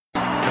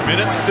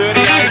Minute 38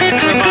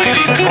 remaining.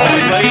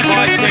 They lead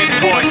by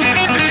 10 points.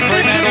 It's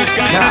Fremantle's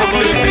game to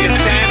lose here.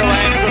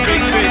 Sandilands the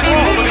big fist.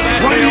 Look at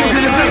that field.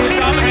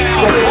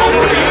 Somehow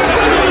walks into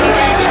George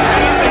Bench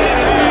and into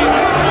his hands.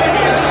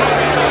 Maybe it's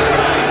Fremantle's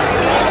game.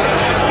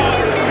 Walters is on.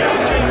 Hill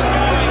keeps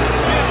going.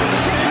 Yes, it's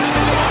a second.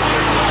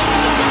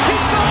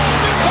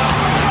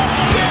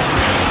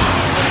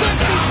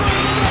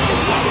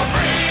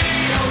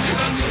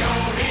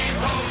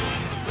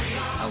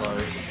 Hello,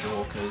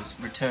 Dorkers,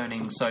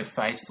 returning so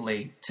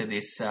faithfully to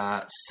this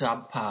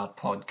subpar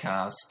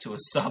podcast to a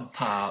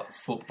subpar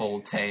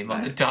football team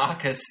on the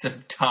darkest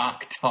of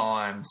dark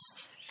times.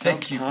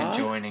 Thank you for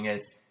joining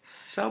us.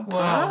 Subpar?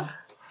 Well,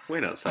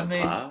 We're not subpar.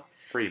 mean,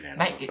 Fremantle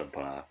mate, are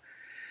subpar.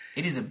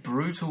 It is a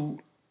brutal.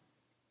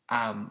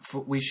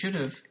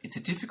 It's a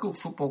difficult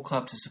football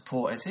club to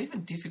support. It's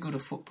even difficult a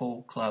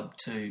football club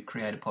to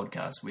create a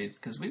podcast with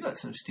because we've got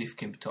some stiff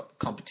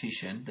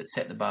competition that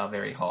set the bar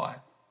very high.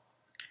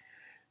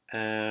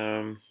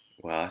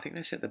 Well, I think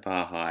they set the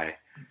bar high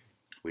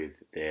with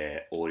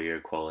their audio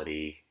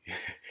quality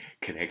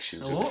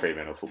connections with the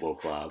Fremantle Football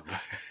Club,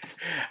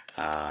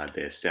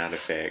 their sound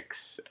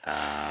effects,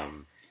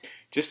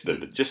 just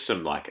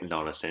some like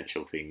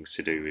non-essential things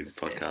to do with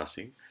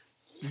podcasting.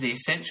 The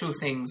essential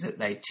things that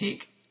they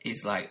tick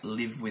is like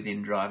live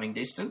within driving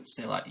distance.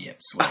 They're like, yep,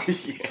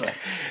 sweet. Yeah. It's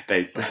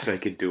like, They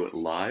could do it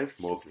live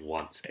more than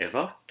once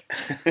ever.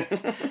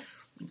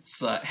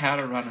 it's like how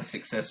to run a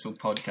successful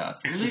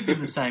podcast. Live in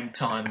the same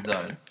time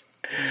zone.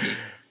 Tick.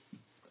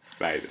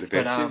 Mate, the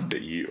best is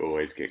that you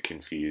always get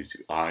confused.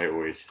 I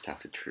always just have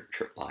to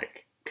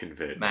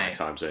convert my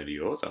time zone to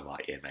yours. I'm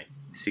like, yeah, mate,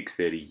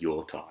 6:30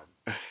 your time.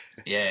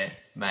 Yeah,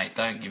 mate,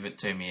 don't give it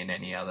to me in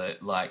any other,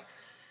 like,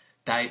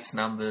 dates,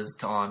 numbers,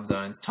 time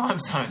zones.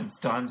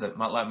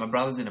 My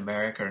brother's in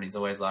America and he's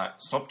always like,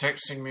 stop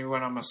texting me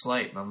when I'm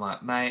asleep. And I'm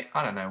like, mate,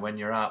 I don't know when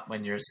you're up,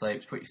 when you're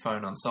asleep. Put your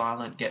phone on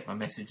silent, get my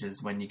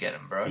messages when you get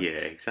them, bro. Yeah,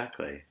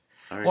 exactly.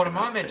 What am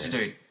I meant to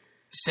do?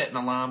 Set an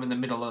alarm in the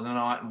middle of the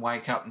night and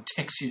wake up and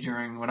text you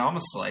when I'm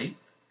asleep?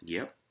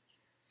 Yep.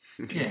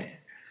 Yeah.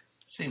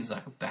 Seems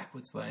like a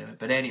backwards way to it.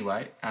 But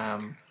anyway,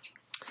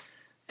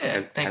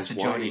 thanks for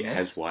joining us.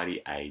 Has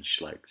Whitey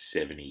aged like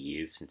 70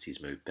 years since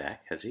he's moved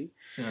back, has he?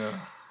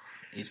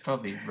 He's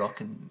probably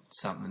rocking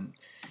something.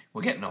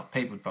 We're getting off.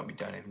 People probably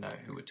don't even know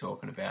who we're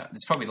talking about.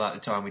 It's probably like the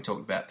time we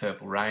talked about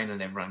Purple Rain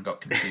and everyone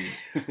got confused.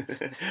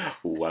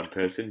 One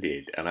person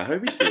did, and I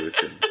hope he still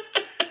listens.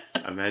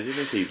 Imagine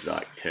if he'd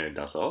like turned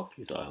us off.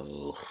 He's like,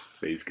 oh,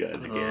 these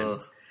guys again.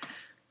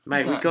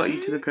 Mate, we got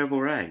you to the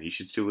Purple Rain. You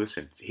should still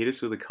listen. Hit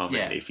us with a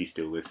comment if you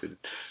still listen.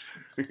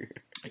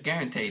 I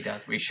guarantee he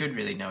does. We should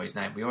really know his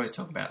name. We always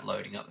talk about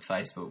loading up the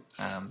Facebook.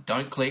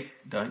 Don't click,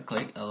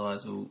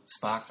 otherwise we'll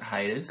spark the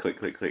haters.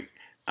 Click.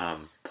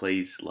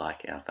 Please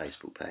like our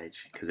Facebook page,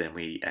 because then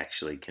we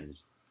actually can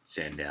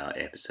send our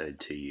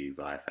episode to you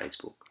via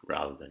Facebook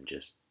rather than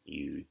just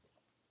you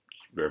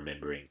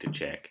remembering to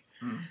check.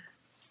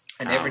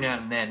 And every now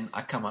and then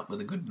I come up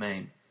with a good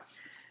meme.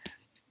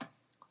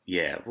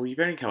 Yeah, well, you've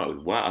only come up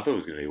with one. I thought it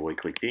was going to be a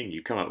weekly thing.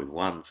 You've come up with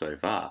one so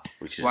far,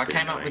 which is. Well, I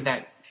came up with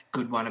that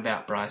good one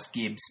about Bryce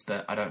Gibbs,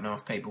 but I don't know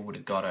if people would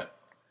have got it.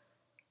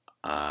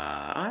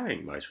 I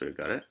think most would have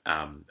got it.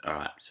 All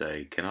right,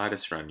 so can I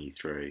just run you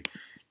through,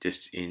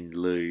 just in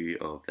lieu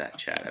of that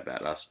chat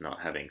about us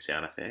not having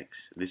sound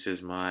effects, this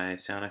is my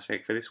sound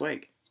effect for this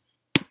week.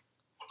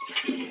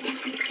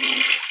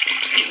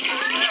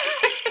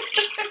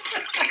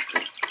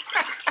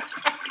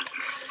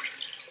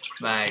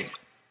 Mate.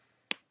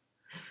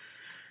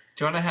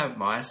 Do you want to have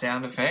my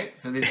sound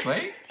effect for this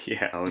week?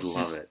 Yeah, I would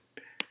love it.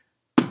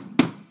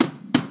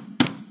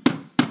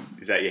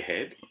 Is that your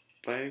head?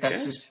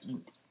 That's just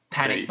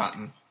panic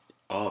button.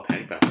 Oh,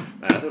 panic button.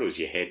 Man, I thought it was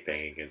your head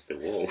banging against the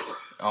wall.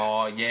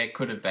 Oh, yeah,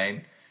 could have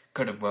been.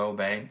 Could have well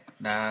been.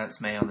 Nah, it's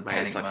me on the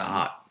panic button.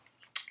 Art.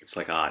 It's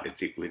like art.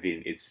 It's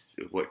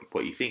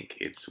what you think.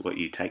 It's what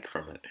you take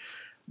from it.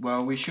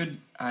 Well,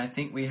 I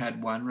think we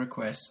had one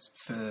request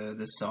for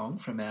the song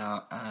from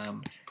our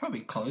probably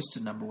close to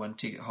number one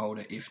ticket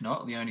holder, if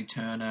not Leonie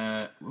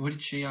Turner. What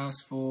did she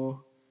ask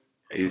for?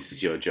 This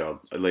is your job,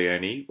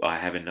 Leonie. I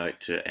have a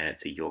note to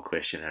answer your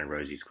question and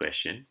Rosie's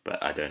question,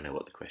 but I don't know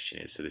what the question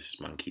is, so this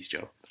is Monkey's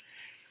job.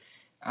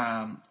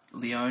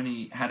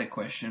 Leonie had a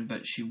question,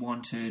 but she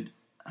wanted,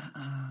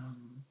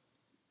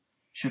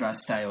 should I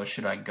stay or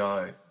should I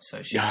go?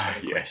 So she's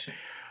got a question.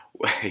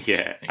 Well,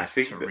 yeah, I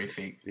think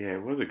terrific.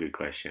 It was a good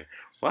question.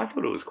 Well, I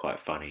thought it was quite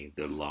funny,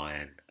 the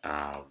lion.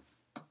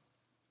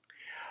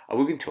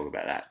 We can talk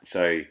about that.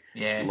 So,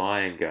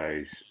 Lion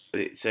goes...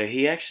 So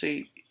he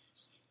actually...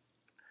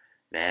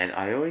 Man,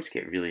 I always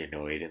get really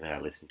annoyed and then I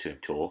listen to him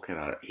talk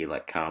and he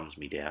calms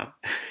me down.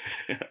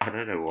 I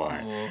don't know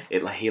why.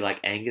 He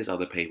angers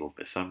other but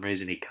for some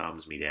reason he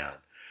calms me down.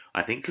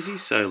 I think because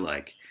he's so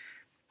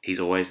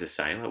he's always the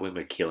same. Like when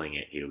we're killing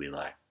it, he'll be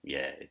like,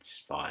 yeah,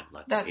 it's fine.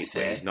 That's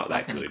fair. He's not that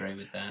I can good. agree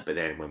with that. But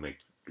then when we're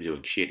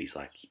doing shit, he's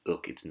like,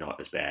 look, it's not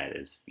as bad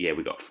as,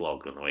 we got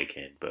flogged on the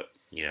weekend, but,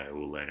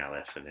 we'll learn our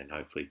lesson and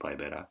hopefully play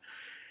better.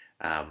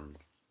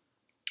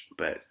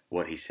 but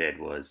what he said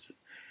was,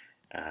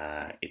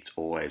 it's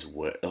always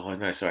worse. Oh,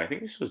 no, sorry. I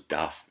think this was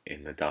Duff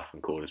in the Duff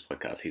and Quarters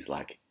podcast. He's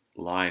like,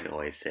 Lion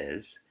always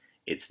says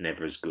it's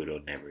never as good or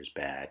never as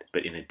bad.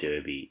 But in a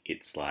derby,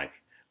 it's like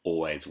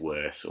always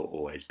worse or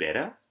always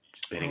better,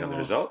 depending on the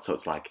result. So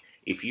it's like,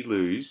 if you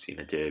lose in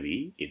a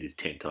derby, it is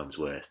 10 times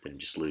worse than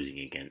just losing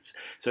against.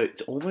 So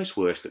it's almost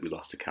worse that we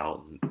lost to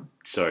Carlton.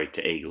 Sorry,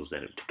 to Eagles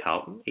than to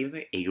Carlton, even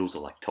though Eagles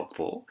are like top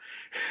 4.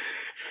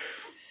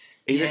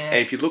 And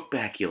if you look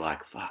back, you're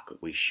like, fuck,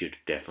 we should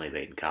have definitely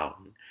beaten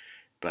Carlton.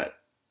 But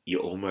you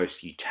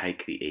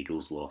take the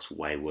Eagles' loss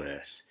way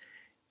worse,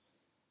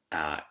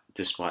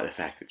 despite the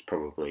fact it's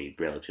probably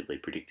relatively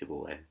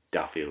predictable. And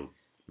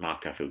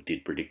Mark Duffield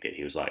did predict it.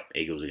 He was like,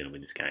 Eagles are going to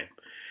win this game.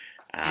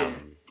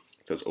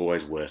 So it's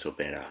always worse or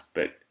better.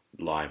 But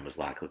Lion was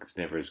like, look, it's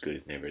never as good,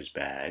 it's never as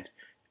bad.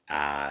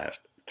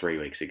 3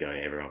 weeks ago,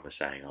 everyone was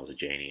saying I was a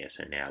genius,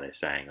 and now they're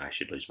saying I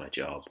should lose my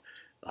job.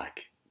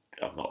 Like,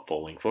 I'm not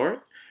falling for it.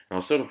 And I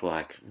was sort of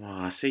like,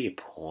 I see your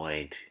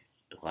point.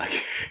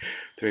 Like,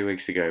 3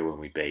 weeks ago when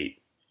we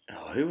beat...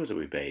 who was it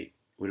we beat?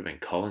 Would have been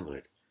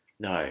Collingwood.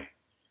 No.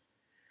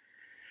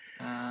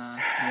 It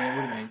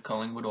would have been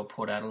Collingwood or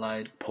Port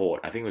Adelaide.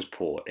 Port. I think it was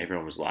Port.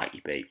 Everyone was like,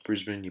 you beat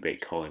Brisbane, you beat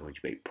Collingwood,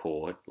 you beat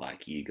Port.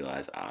 Like, you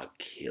guys are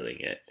killing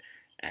it.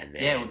 And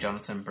then,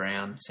 Jonathan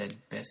Brown said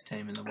best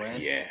team in the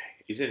West. Yeah.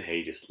 Isn't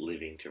he just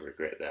living to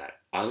regret that?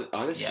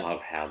 I just love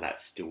how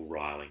that's still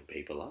riling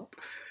people up.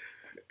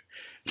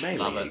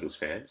 Mainly Eagles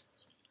fans.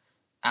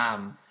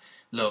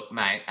 Look,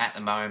 mate, at the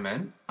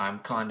moment, I'm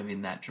kind of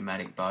in that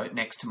dramatic boat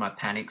next to my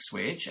panic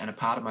switch, and a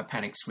part of my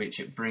panic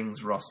switch, it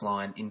brings Ross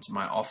Lyon into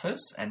my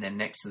office, and then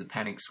next to the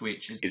panic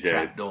switch is the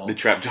trapdoor. The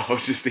trapdoor, I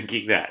was just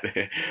thinking that.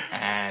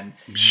 And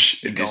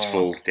it just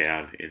falls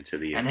down into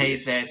the... And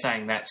he's there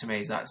saying that to me.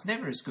 He's like, it's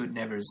never as good,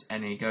 never as...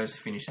 And he goes to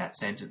finish that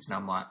sentence, and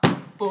I'm like,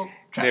 boom,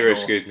 trapdoor. Never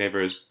as good,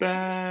 never as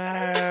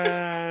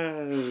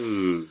bad.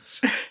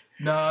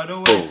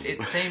 No,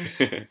 it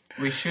seems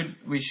we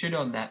should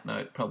on that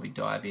note probably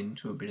dive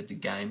into a bit of the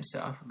game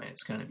stuff. I mean,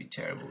 it's going to be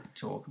terrible to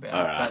talk about,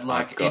 right, but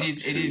like it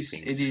is.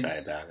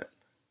 Say about it.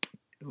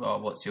 Well,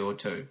 what's your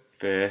two?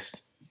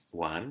 First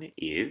one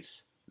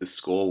is the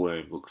score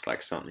worm looks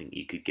like something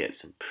you could get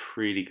some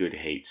pretty good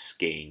heat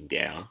skiing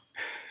down.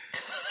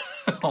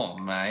 Oh,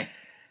 mate.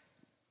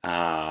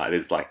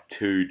 There's like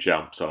 2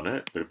 jumps on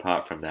it, but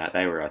apart from that,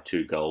 they were our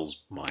 2 goals,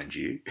 mind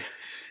you.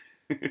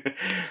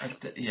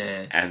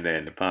 Yeah. And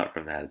then apart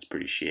from that, it's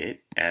pretty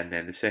shit. And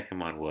then the second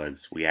one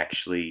was we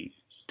actually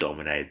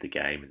dominated the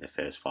game in the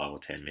first 5 or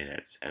 10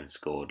 minutes and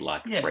scored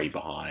like 3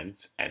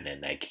 behinds, and then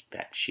they kicked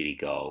that shitty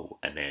goal,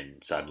 and then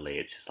suddenly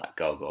it's just like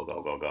go, go,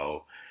 go, go,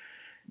 go.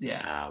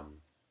 Yeah.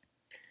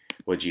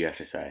 What do you have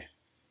to say?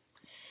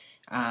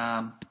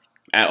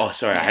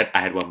 Sorry, I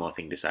had one more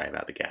thing to say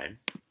about the game.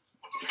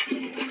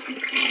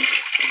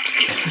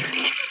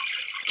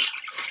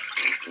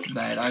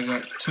 Mate, I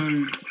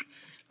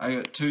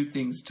got two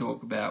things to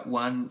talk about.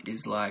 One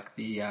is like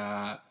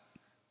I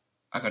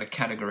got a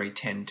category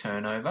 10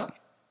 turnover.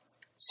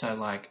 So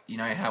like, you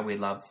know how we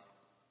love,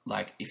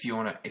 like if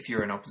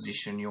you're in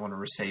opposition, you want to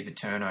receive a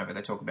turnover.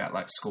 They talk about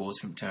like scores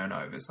from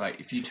turnovers. Like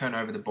if you turn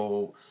over the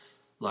ball,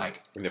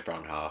 like in the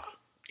front half,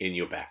 in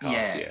your back half,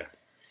 yeah.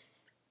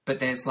 But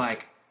there's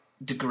like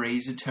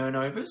degrees of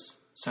turnovers.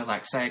 So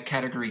like say a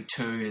category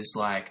 2 is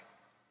like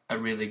a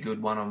really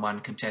good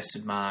one-on-one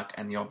contested mark,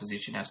 and the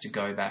opposition has to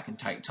go back and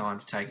take time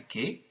to take a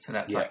kick. So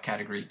that's like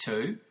category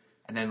 2.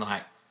 And then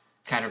like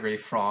category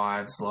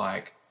 5's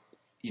like,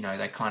 you know,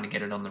 they kind of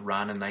get it on the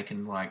run and they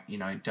can like, you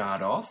know,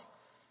 dart off.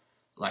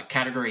 Like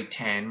category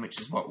 10, which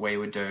is what we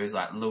would do, is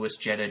like Lewis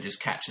Jetta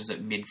just catches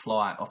it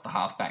mid-flight off the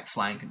halfback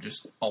flank and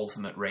just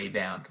ultimate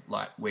rebound.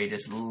 Like we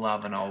just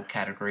love an old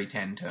category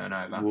 10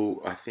 turnover.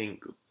 Well, I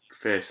think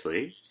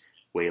firstly,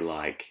 we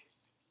like,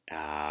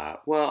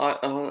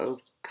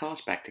 I'll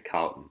cast back to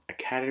Carlton. A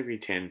category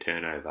 10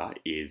 turnover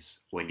is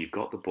when you've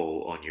got the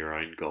ball on your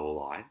own goal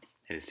line,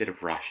 and instead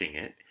of rushing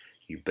it,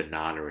 you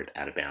banana it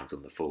out of bounds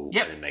on the full,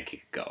 and then they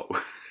kick a goal.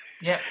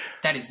 Yeah,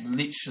 that is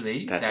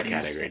literally... That's a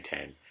category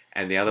 10.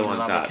 And the other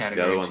ones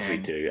we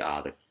do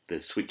are the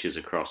switches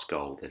across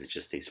goal, that it's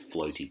just these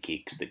floaty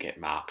kicks that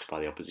get marked by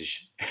the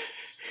opposition.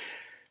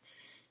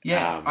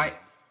 Yeah,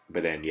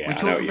 But then, I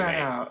know what you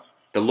mean.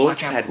 The launch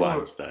pad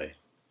ones, though.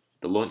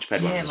 The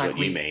launchpad ones is like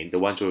what you mean. The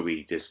ones where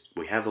we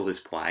have all this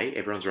play,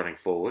 everyone's running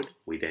forward,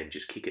 we then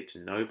just kick it to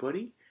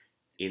nobody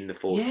in the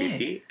forward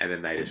 50, and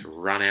then they just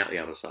run out the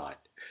other side.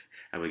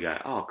 And we go,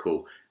 oh,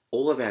 cool.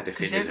 All of our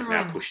defenders have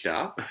now pushed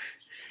up.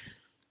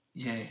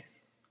 Yeah.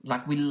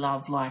 Like, we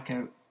love like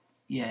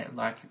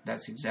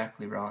that's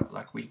exactly right.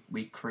 Like,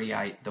 we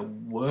create the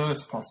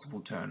worst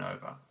possible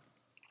turnover.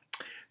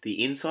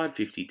 The inside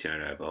 50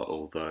 turnover,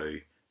 although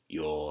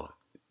you're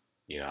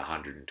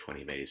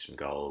 120 metres from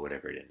goal or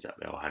whatever it ends up,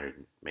 or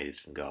 100 metres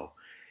from goal,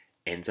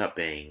 ends up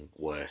being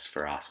worse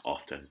for us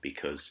often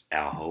because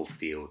our whole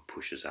field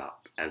pushes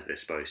up as they're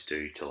supposed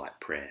to like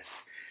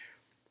press.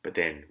 But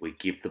then we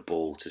give the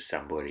ball to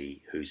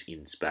somebody who's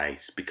in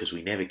space because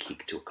we never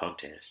kick to a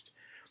contest.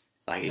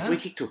 Like, if we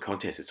kick to a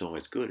contest, it's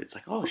almost good. It's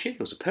like, oh, shit,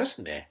 there was a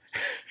person there.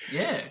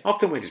 Yeah.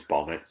 Often we just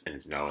bomb it and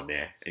there's no one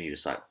there. And you're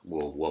just like,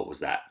 well, what was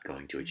that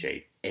going to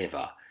achieve?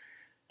 Ever.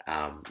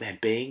 Man,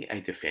 being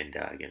a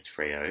defender against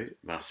Freo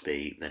must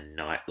be the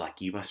night.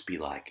 Like, you must be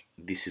like,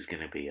 this is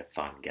going to be a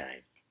fun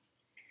game.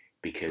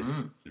 Because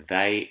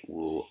they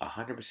will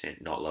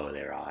 100% not lower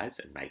their eyes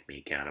and make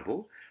me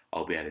accountable.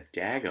 I'll be able to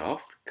dag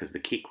off because the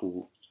kick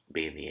will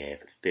be in the air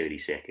for 30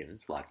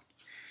 seconds. Like,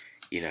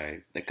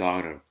 the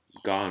guy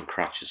on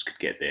crutches could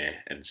get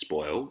there and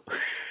spoil,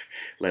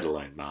 let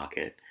alone mark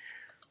it.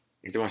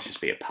 It must just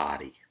be a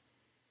party.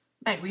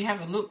 Mate, we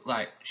have a look,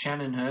 like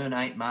Shannon Hearn,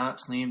 8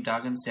 marks, Liam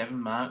Duggan,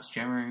 7 marks,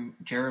 Jeremy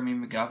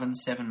McGovern,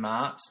 7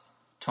 marks,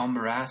 Tom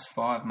Barras,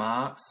 5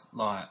 marks,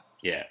 like...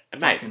 Yeah, and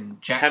mate,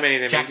 how many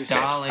of them Jack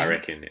intercepts? Darling. I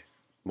reckon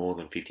more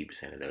than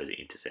 50% of those are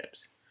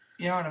intercepts.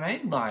 You know what I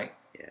mean? Like,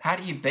 how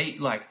do you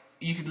beat, like,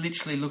 you could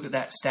literally look at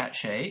that stat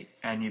sheet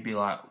and you'd be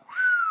like,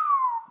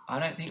 I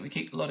don't think we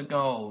kicked a lot of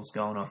goals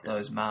going off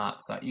those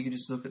marks. Like, you could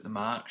just look at the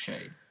mark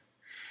sheet.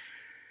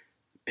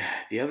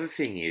 The other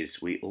thing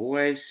is we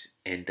always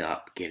end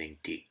up getting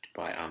dicked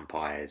by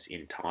umpires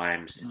in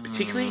times,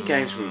 particularly in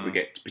games where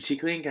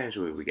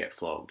we get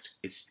flogged.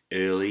 It's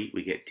early,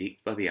 we get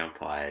dicked by the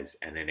umpires,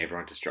 and then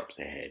everyone just drops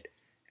their head,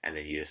 and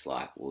then you're just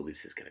like, well,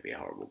 this is going to be a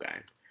horrible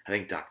game. I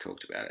think Duck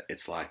talked about it.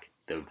 It's like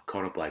the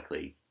Connor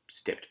Blakely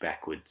stepped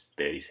backwards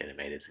 30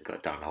 centimetres and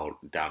got done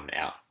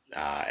out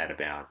of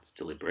bounds,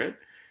 deliberate,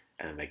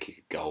 and then they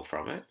kick a goal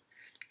from it,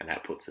 and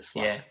that puts us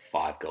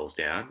 5 goals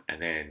down,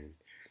 and then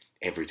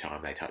every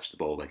time they touch the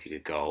ball, they kick a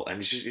goal, and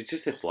it's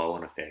just a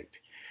flow-on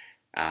effect.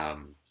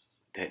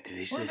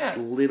 There's this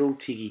little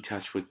tiggy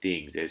touch with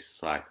things. It's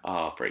like,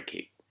 free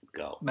kick,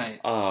 goal. Mate,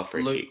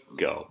 free kick,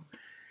 goal.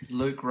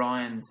 Luke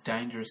Ryan's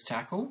dangerous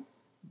tackle.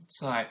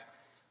 It's like,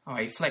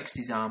 he flexed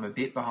his arm a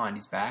bit behind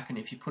his back, and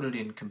if you put it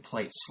in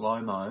complete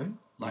slow-mo,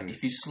 like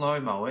if you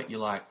slow-mo it, you're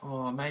like,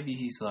 maybe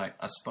he's like,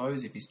 I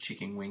suppose if he's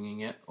chicken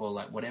winging it, or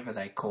like whatever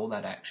they call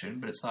that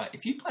action, but it's like,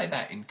 if you play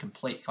that in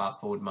complete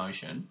fast-forward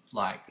motion,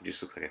 like... It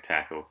just looks like a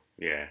tackle.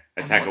 Yeah,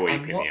 a tackle where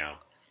you pin the arm.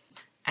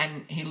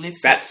 And he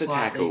lifts That's it the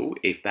slightly. tackle.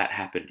 If that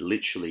happened,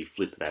 literally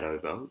flip that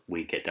over,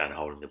 we get done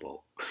holding the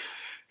ball.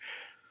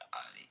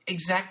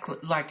 Exactly.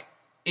 Like,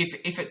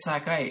 if it's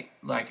like, hey,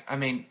 like, I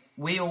mean,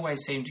 we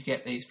always seem to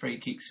get these free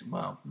kicks.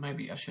 Well,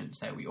 maybe I shouldn't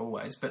say we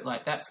always, but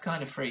like, that's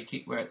kind of free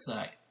kick where it's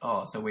like,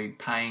 so we're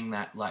paying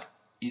that, like,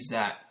 is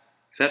that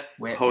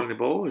holding the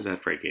ball or is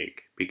that free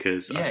kick?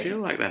 Because I feel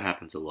like that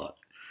happens a lot.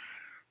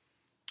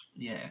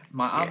 Yeah,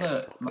 my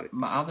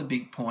other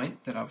big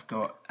point that I've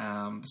got,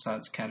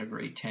 besides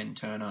category 10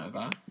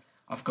 turnover,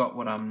 I've got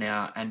what I'm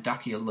now, and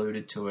Ducky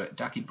alluded to it.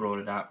 Ducky brought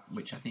it up,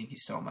 which I think he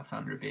stole my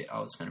thunder a bit. I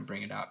was going to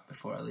bring it up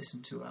before I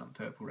listened to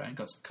Purple Rain.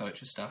 Got some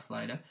coaches stuff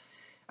later.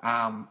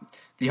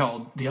 The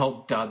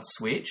old dud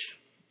switch,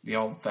 the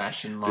old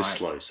fashioned like the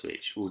slow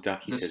switch. Well,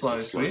 Ducky says slow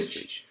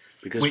switch,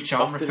 because which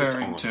I'm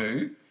referring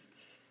to.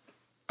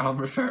 I'm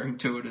referring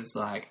to it as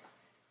like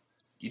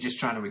you're just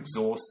trying to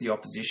exhaust the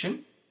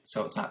opposition.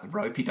 So it's like the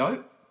ropey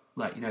dope,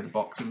 like, the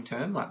boxing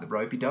term, like the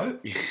ropey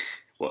dope.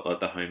 What,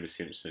 like the Homer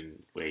Simpson,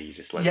 where you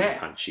just let them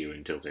punch you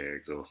until they're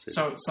exhausted?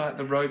 So it's like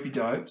the ropey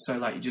dope, so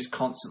like you're just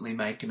constantly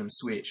making them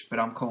switch, but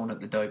I'm calling it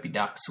the dopey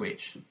duck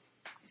switch.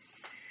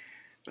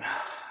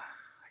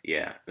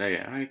 Yeah,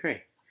 I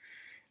agree.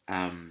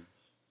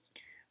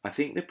 I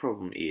think the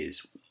problem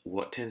is,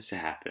 what tends to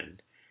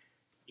happen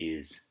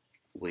is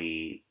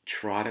we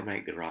try to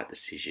make the right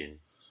decision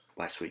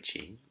by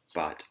switching,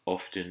 but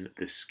often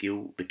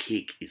the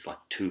kick is like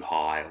too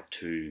high or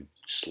too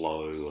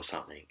slow or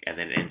something, and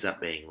then it ends up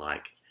being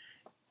like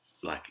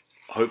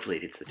hopefully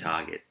it hits the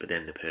target, but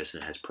then the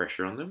person has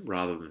pressure on them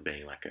rather than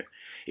being like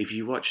if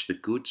you watch the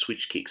good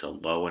switch kicks are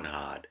low and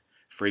hard.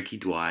 Freaky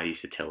Dwyer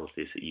used to tell us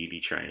this at uni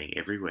training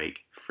every week.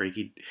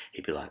 He'd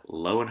be like,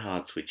 low and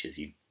hard switches,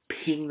 you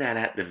ping that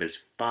at them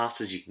as fast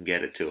as you can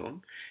get it to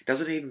them. It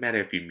doesn't even matter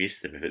if you miss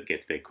them if it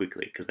gets there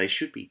quickly, because they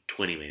should be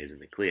 20 metres in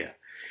the clear.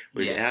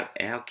 Whereas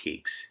our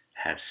kicks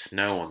have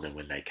snow on them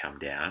when they come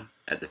down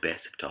at the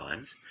best of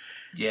times.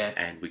 Yeah.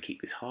 And we kick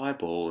this high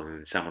ball and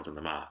then someone's on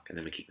the mark. And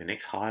then we kick the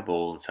next high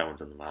ball and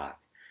someone's on the mark.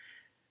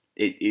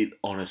 It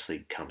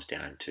honestly comes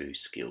down to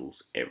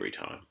skills every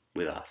time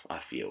with us, I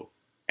feel.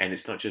 And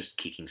it's not just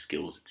kicking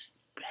skills, it's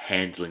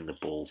handling the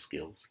ball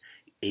skills.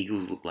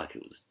 Eagles looked like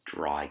it was a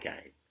dry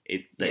game.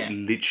 They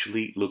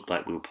literally looked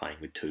like we were playing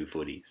with 2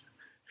 footies.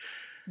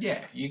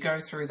 Yeah, you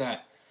go through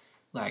that,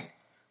 like,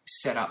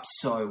 set up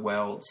so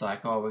well. It's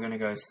like, we're going to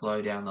go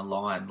slow down the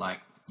line,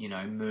 like,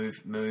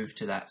 move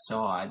to that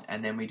side,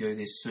 and then we do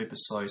this super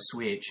slow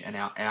switch, and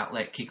our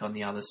outlet kick on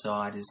the other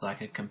side is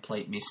like a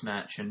complete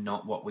mismatch and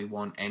not what we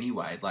want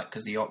anyway. Like,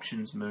 because the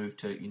options moved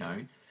to,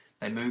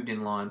 they moved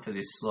in line for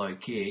this slow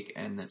kick,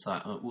 and it's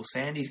like, well,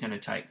 Sandy's going to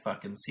take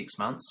fucking 6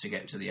 months to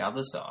get to the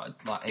other side.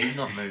 Like, he's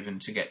not moving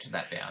to get to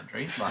that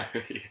boundary. Like,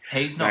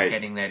 he's not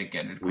getting there to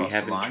get it across the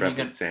line. We haven't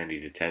travelled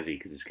Sandy to Tassie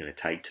because it's going to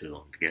take too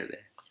long to get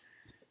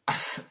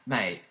there.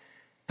 Mate,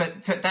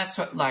 but that's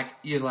what, like,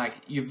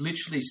 you've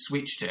literally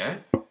switched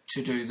it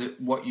to do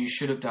what you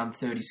should have done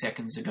 30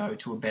 seconds ago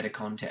to a better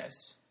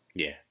contest.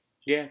 Yeah.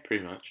 Yeah,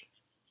 pretty much.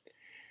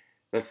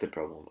 That's the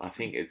problem. I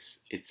think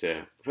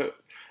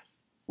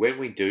when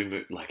we do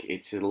move, like,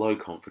 it's a low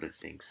confidence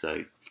thing.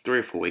 So 3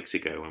 or 4 weeks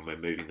ago, when we're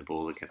moving the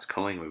ball against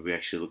Collingwood, we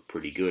actually looked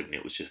pretty good, and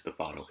it was just the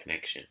final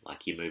connection.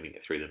 Like, you're moving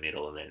it through the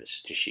middle, and then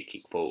it's just you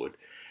kick forward.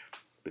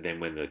 But then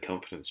when the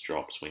confidence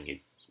drops, when you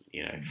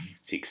know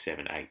 6,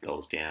 7, 8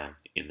 goals down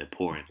in the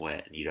pouring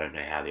wet, and you don't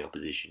know how the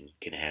opposition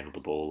can handle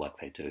the ball like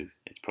they do,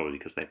 it's probably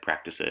because they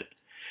practice it.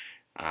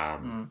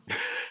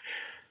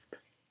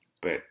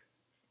 But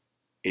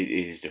it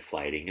is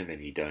deflating, and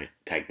then you don't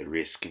take the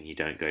risk, and you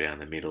don't go down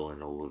the middle,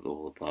 and all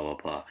the blah blah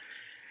blah.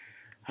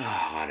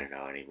 Oh, I don't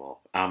know anymore.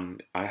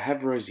 I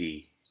have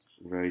Rosie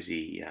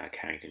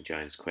Carrington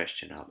Jones'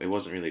 question up. It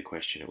wasn't really a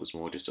question; it was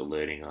more just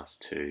alerting us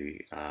to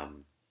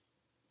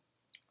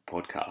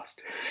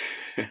podcast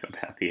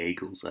about the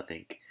Eagles. I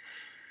think.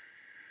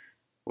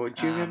 What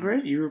do you remember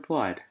it? You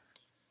replied.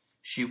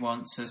 She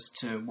wants us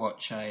to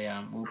watch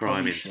a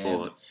Crime in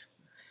Sports.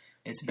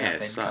 It's about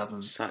Ben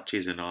Cousins. Such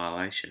is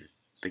annihilation.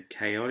 The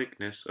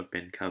chaoticness of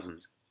Ben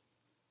Cousins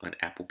on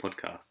Apple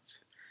Podcasts.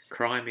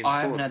 Crime in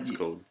Sports, it's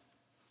called.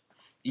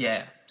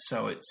 Yeah,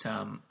 so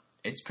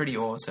it's pretty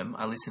awesome.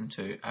 I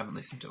haven't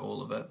listened to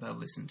all of it, but I've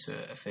listened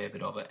to a fair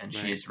bit of it, and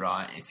she is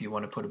right. If you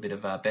want to put a bit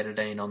of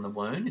betadine on the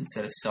wound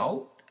instead of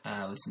salt,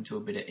 listen to a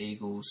bit of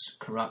Eagles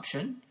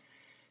corruption.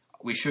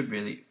 We should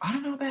really... I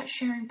don't know about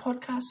sharing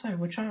podcasts, though.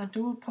 We're trying to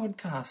do a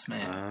podcast,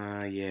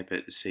 man. Yeah,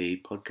 but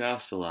see,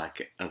 podcasts are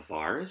like a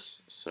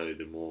virus, so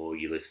the more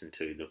you listen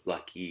to them,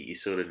 like, you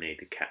sort of need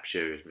to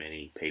capture as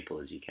many people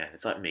as you can.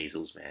 It's like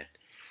measles, man.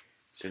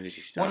 As soon as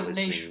you start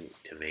listening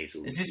to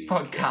measles... Is this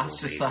podcast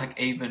just like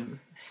even...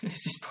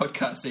 Is this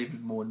podcast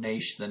even more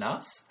niche than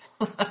us?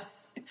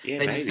 Yeah,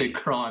 they just do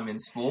crime in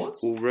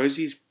sports. Well,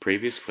 Rosie's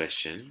previous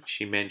question,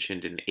 she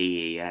mentioned an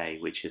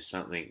EEA, which is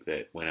something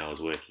that when I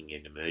was working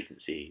in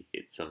emergency,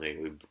 it's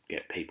something we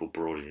get people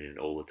brought in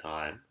all the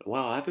time.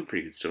 Well, I have a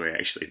pretty good story,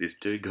 actually. This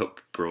dude got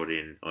brought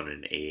in on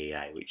an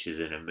EEA, which is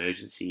an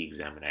Emergency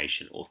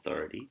Examination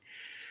Authority,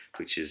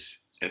 which is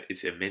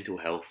it's a mental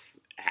health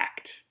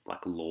act,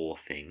 like law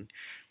thing,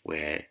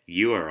 where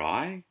you or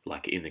I,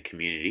 like in the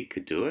community,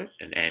 could do it,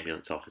 and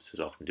ambulance officers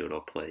often do it,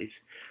 or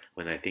police.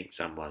 When they think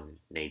someone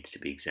needs to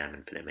be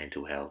examined for their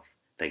mental health,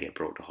 they get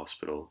brought to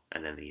hospital,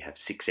 and then you have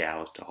 6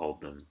 hours to hold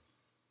them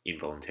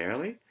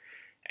involuntarily,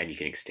 and you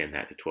can extend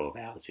that to 12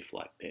 hours if,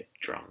 like, they're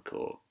drunk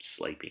or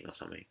sleeping or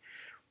something.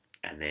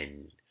 And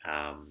then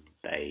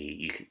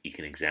you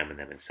can examine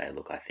them and say,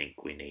 look, I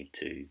think we need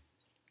to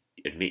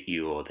admit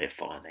you, or they're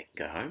fine, they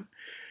can go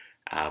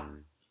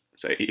home.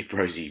 So if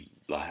Rosie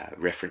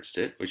referenced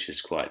it, which is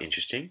quite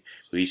interesting,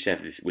 we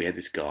had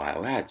this guy,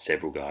 I had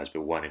several guys,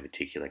 but one in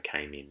particular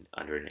came in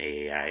under an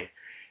EEA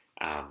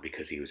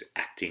because he was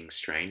acting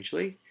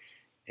strangely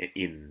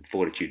in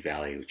Fortitude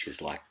Valley, which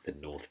is like the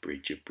North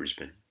Bridge of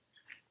Brisbane,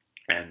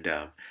 and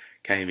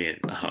came in,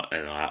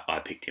 and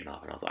I picked him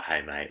up, and I was like,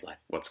 hey mate, like,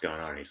 what's going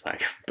on? And he's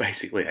like,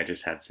 basically I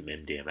just had some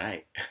MDMA.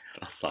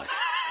 And I was like,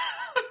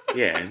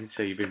 yeah, and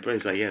so you've been...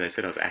 He's like, yeah, they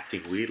said I was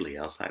acting weirdly.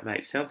 I was like,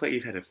 mate, sounds like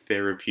you've had a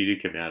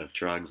therapeutic amount of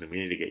drugs, and we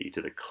need to get you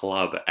to the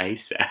club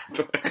ASAP.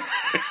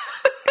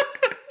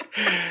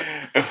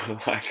 And we're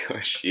like, oh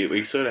shit,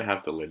 we sort of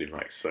have to let him,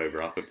 like,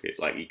 sober up a bit.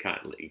 Like, you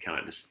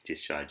can't just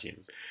discharge him.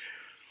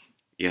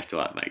 You have to,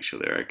 like, make sure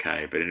they're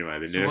okay. But anyway,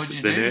 the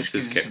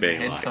nurses kept being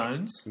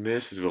headphones? Like...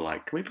 Nurses were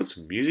like, can we put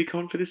some music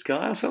on for this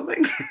guy or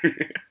something?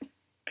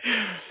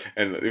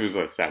 And it was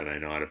like Saturday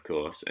night, of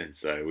course, and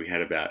so we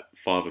had about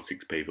 5 or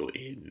 6 people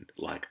in,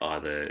 like,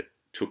 either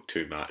took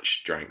too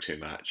much, drank too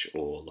much,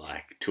 or,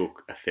 like,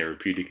 took a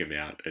therapeutic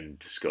amount and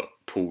just got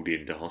pulled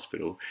into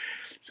hospital.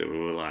 So we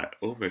were, like,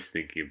 almost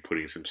thinking of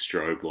putting some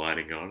strobe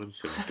lighting on and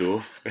some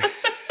doof.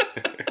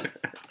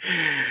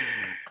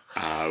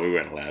 We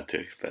weren't allowed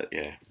to, but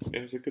yeah, it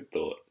was a good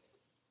thought.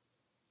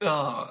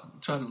 Oh,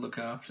 trying to look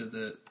after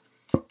the...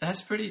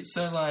 That's pretty...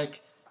 So,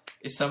 like...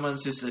 If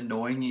someone's just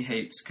annoying you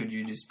heaps, could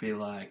you just be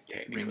like,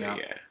 ring up?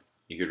 Yeah.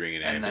 You could ring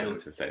an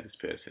ambulance and say this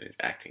person is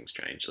acting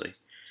strangely.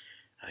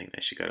 I think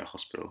they should go to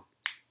hospital.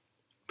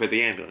 But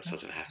the ambulance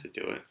doesn't have to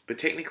do it. But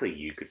technically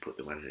you could put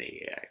them on an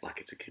EEA.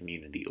 Like, it's a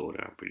community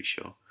order, I'm pretty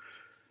sure.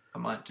 I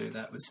might do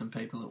that with some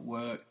people at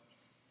work.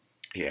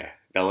 Yeah.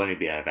 They'll only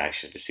be out of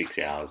action for 6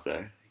 hours,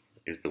 though,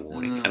 is the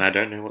warning. And I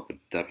don't know what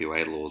the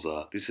WA laws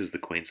are. This is the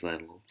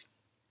Queensland laws.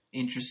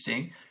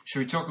 Interesting. Should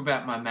we talk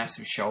about my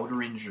massive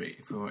shoulder injury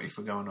if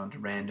we're going on to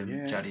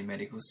random Juddy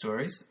medical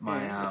stories? What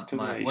did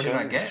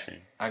I get?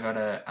 Actually. I got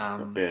a...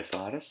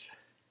 bursitis?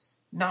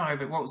 No,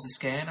 but what was the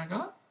scan I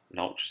got? An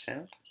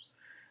ultrasound?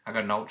 I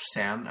got an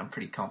ultrasound. I'm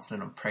pretty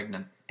confident I'm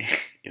pregnant.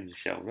 In the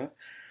shoulder?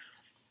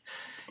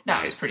 No,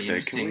 it's pretty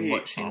interesting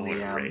watching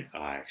the...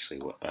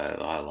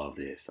 I love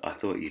this. I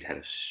thought you'd had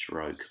a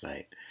stroke,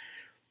 mate.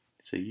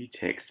 So you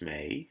text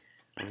me...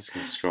 I'm just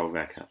going to scroll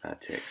back up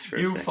that text for a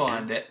second. You'll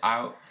find it.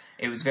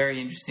 It was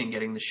very interesting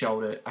getting the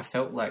shoulder. I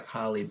felt like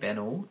Harley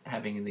Bennell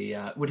having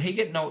the... would he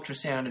get an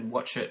ultrasound and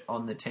watch it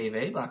on the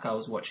TV like I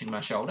was watching my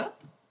shoulder?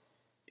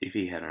 If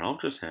he had an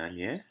ultrasound,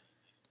 yeah.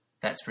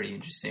 That's pretty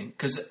interesting.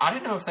 Because I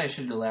didn't know if they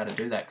should be allowed to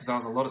do that because there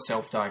was a lot of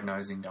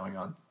self-diagnosing going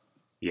on.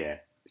 Yeah.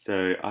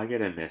 So I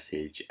get a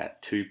message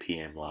at 2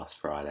 p.m. last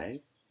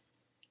Friday.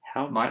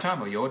 My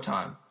time or your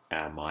time?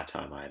 My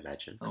time, I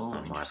imagine. Oh,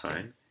 on my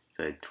phone.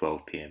 So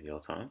 12 p.m. your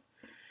time.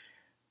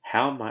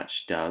 How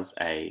much does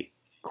a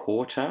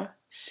quarter,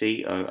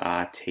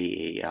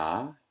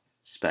 CORTER,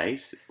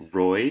 space,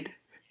 roid,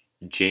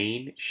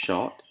 gene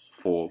shot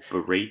for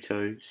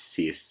burrito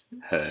cis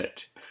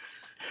hurt?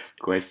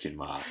 Question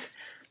mark.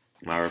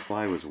 My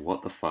reply was,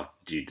 what the fuck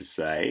did you just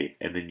say?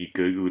 And then you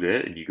Googled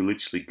it, and you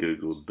literally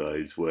Googled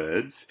those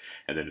words,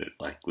 and then it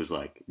was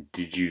like,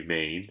 did you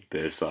mean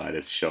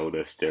bursitis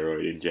shoulder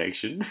steroid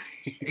injection?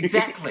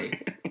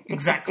 Exactly.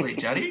 Exactly,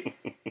 Juddy.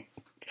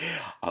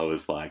 I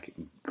was like,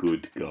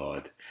 good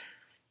God.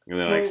 And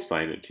then I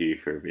explained it to you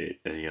for a bit,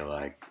 and you're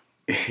like,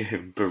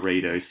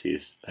 burrito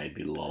cis made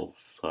me lol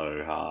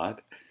so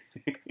hard.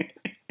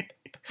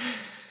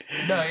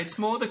 No, it's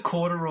more the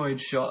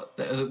corticoid shot.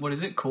 What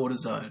is it?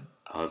 Cortisone.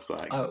 I was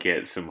like,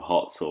 get some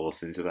hot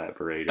sauce into that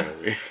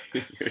burrito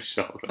in your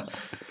shoulder.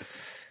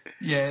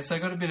 Yeah, so I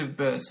got a bit of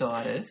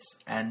bursitis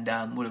and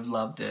would have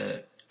loved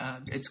it.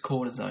 It's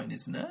cortisone,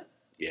 isn't it?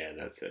 Yeah,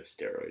 that's a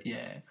steroid.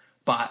 Yeah,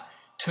 but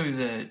to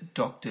the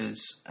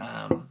doctors,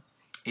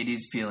 it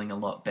is feeling a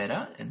lot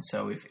better. And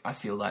so if I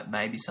feel like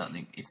maybe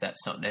something, if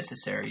that's not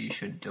necessary, you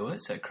should do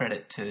it. So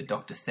credit to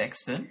Dr.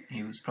 Thexton.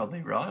 He was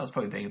probably right. I was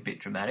probably being a bit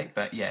dramatic.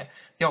 But yeah,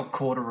 the old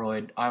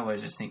corticoid, I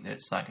always just think that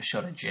it's like a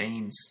shot of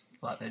genes.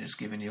 Like they're just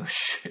giving you a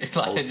shit.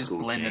 Like they're just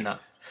blending up.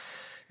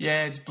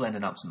 Yeah, just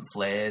blending up some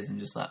flares and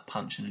just like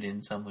punching it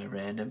in somewhere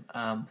random.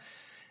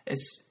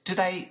 Do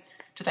they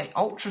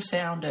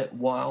ultrasound it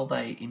while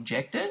they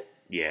inject it?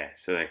 Yeah,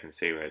 so they can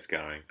see where it's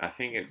going. I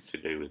think it's to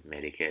do with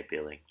Medicare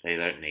billing. They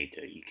don't need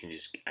to. You can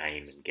just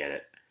aim and get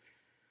it.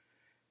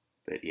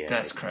 But yeah,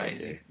 that's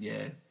crazy.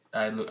 Yeah.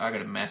 Look, I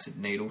got a massive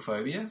needle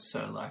phobia,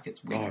 so like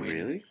it's win-win. Oh,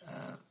 really?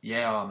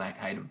 Yeah, mate,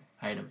 hate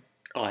them.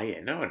 Oh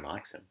yeah, no one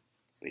likes them.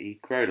 But you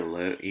got to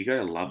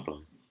love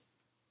them.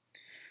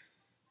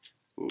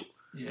 Ooh.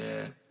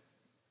 Yeah.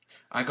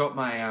 I got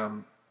my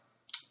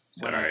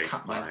Sorry, when I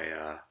cut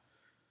my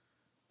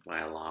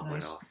alarm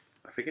went off.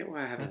 I forget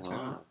why I had an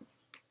alarm. Right.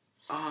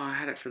 Oh, I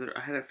had it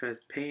for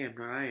PM,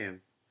 not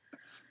AM.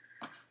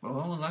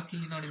 Well, lucky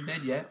you're not in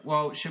bed yet.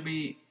 Well,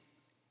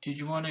 did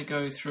you want to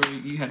go through,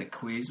 you had a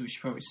quiz, we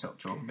should probably stop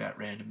talking about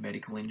random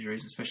medical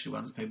injuries, especially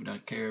ones that people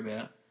don't care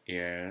about.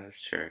 Yeah,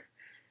 that's true.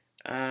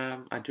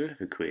 I do have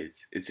a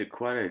quiz. It's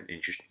quite an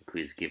interesting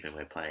quiz given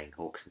we're playing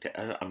Hawks and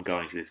I'm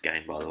going to this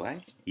game, by the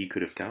way. You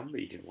could have come,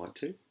 but you didn't want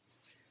to.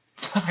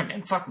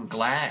 I'm fucking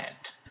glad.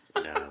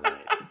 No,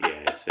 mate.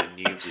 Yeah, so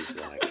Noobs is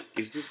like,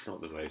 is this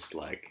not the most,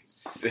 like,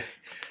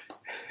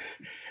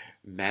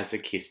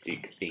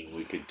 masochistic thing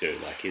we could do?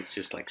 Like, it's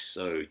just, like,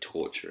 so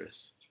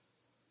torturous.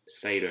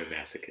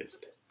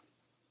 Sadomasochist.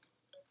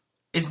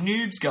 Is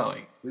Noobs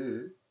going?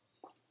 Mm.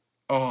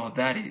 Oh,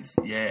 that is,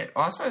 yeah.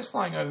 I suppose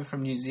flying over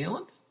from New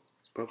Zealand?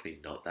 Probably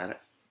not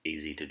that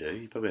easy to do.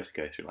 You probably have to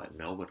go through like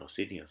Melbourne or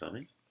Sydney or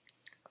something.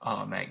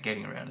 Oh, mate,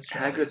 getting around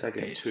Australia. How good's I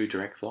get 2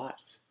 direct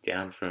flights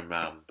down from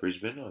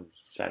Brisbane on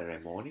Saturday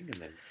morning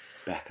and then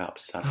back up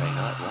Sunday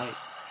night late?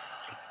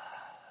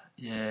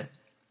 Yeah.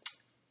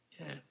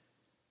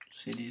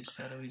 City is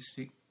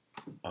satiristic.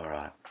 All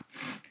right.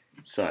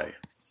 So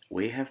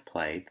we have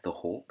played the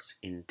Hawks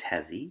in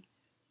Tassie.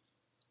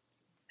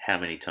 How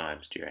many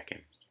times do you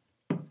reckon?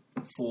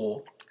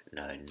 4.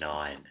 No,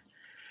 9.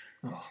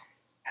 Oh.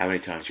 How many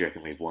times do you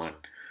reckon we've won?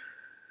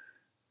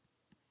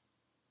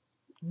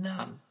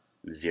 None.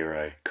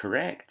 0.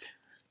 Correct.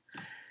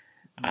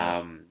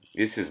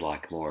 This is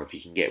like more if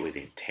you can get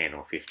within 10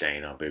 or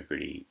 15, I'll be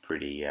pretty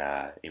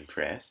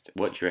impressed.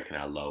 What do you reckon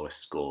our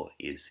lowest score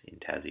is in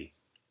Tassie?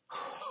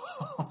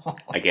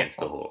 Against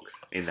the Hawks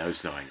in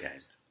those 9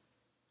 games?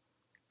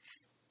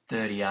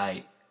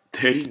 38.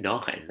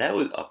 39? That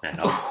was... Oh, man,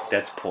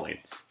 that's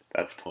points.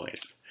 That's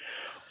points.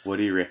 What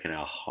do you reckon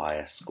our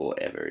highest score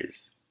ever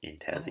is in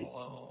Tassie?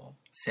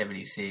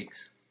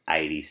 76.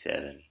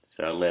 87.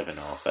 So 11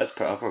 off.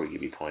 I'll probably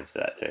give you points for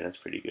that too. That's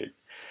pretty good.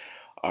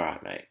 All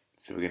right, mate.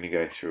 So we're going to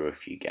go through a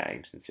few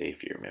games and see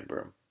if you remember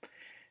them.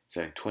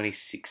 So in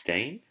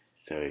 2016,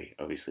 so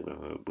obviously when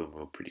we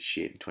were pretty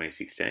shit in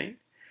 2016,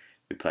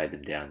 we played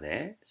them down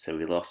there. So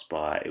we lost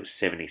by, it was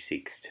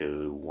 75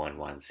 to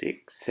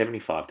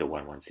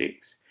 116.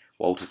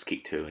 Walters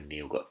kicked 2 and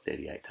Neil got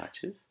 38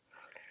 touches.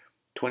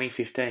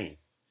 2015,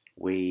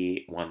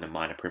 we won the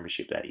minor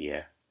premiership that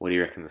year. What do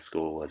you reckon the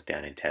score was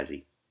down in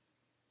Tassie?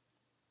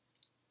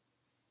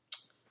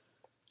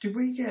 Did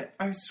we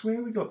I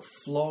swear we got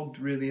flogged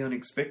really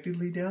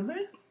unexpectedly down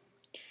there.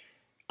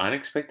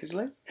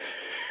 Unexpectedly?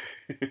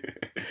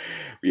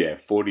 Yeah,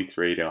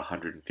 43 to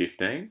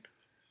 115.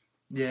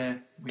 Yeah,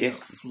 we got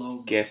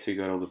flogged. Guess who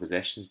got all the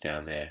possessions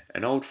down there?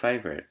 An old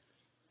favourite.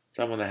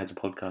 Someone that has a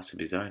podcast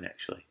of his own,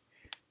 actually.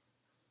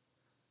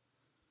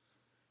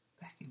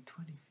 Back in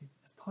 2015.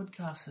 A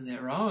podcast of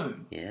their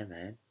own? Yeah,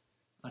 man.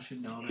 I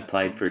should know about He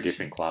played for a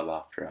different club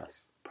after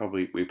us.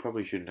 We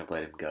probably shouldn't have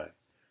let him go.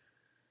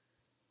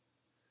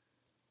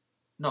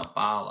 Not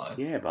Barlow.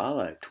 Yeah,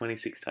 Barlow.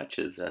 26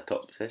 touches,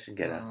 top possession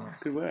getter.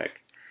 Good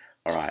work.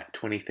 All right,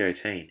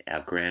 2013,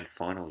 our grand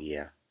final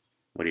year.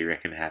 What do you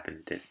reckon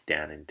happened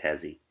down in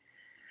Tassie?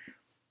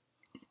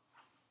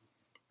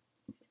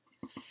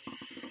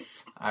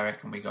 I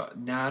reckon we got...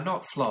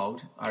 not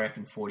flogged. I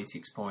reckon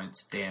 46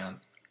 points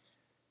down.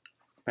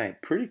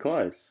 Mate, pretty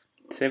close.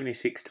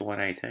 76 to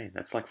 118.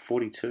 That's like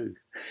 42.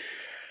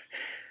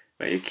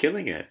 Mate, you're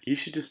killing it. You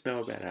should just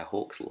know about our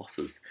Hawks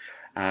losses.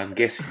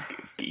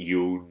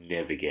 You'll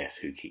never guess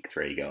who kicked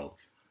 3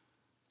 goals.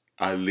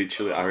 I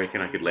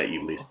reckon I could let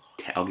you list.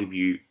 I'll give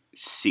you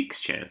 6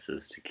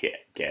 chances to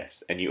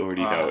guess, and you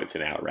already know it's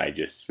an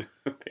outrageous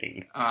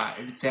thing.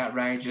 If it's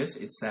outrageous,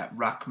 it's that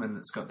ruckman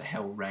that's got the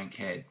hell rank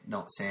head,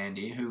 not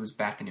Sandy, who was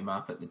backing him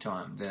up at the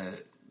time.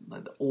 The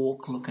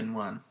orc-looking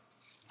one.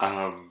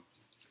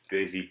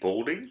 Is he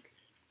balding?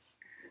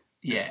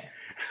 Yeah.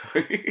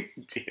 do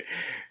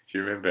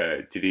you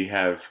remember? Did he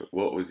have...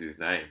 What was his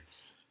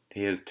names?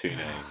 He has 2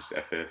 names,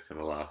 a first and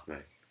a last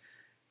name.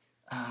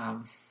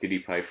 Did he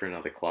play for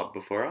another club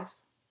before us?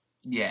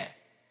 Yeah.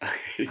 I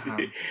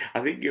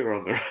think you're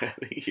on the right. I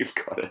think you've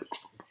got it.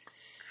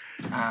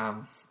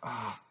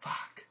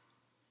 Fuck.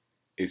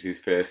 Is his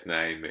first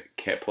name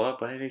Kepler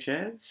by any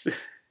chance?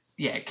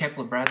 Yeah,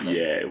 Kepler Bradley.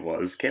 Yeah, it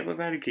was. Kepler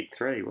Bradley kicked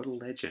 3. What a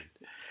legend.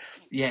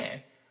 Yeah.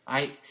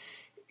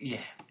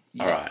 Yeah.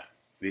 All right.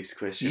 This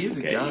question will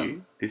get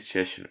you.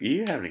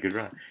 You're having a good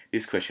run.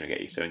 This question will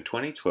get you. So in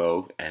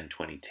 2012 and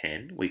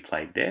 2010, we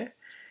played there.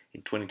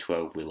 In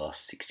 2012, we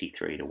lost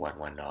 63 to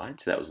 119,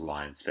 so that was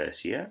Lions'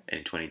 first year. And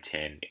in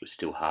 2010, it was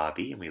still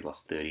Harvey, and we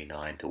lost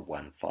 39 to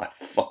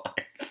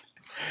 155.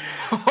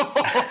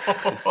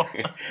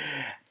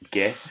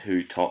 Guess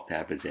who topped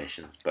our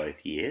possessions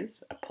both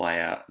years? A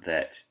player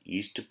that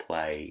used to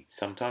play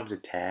sometimes a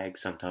tag,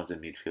 sometimes a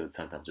midfield,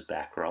 sometimes a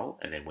back row,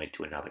 and then went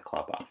to another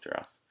club after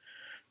us.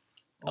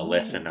 A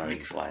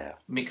lesser-known player.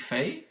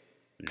 McPhee?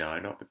 No,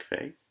 not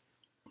McPhee.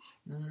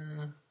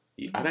 I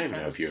don't even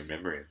know if you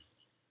remember him.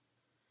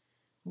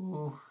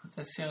 Oh,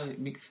 that's how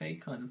McPhee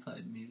kind of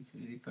played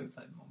midfield. He probably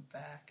played more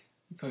back.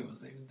 He probably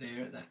wasn't even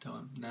there at that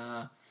time.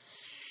 Nah.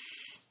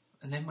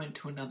 And then went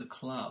to another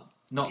club.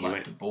 Not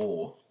like De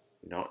Boer.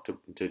 Not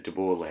De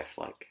Boer left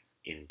like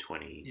in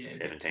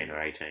 2017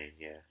 or 18,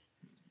 yeah.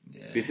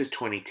 This is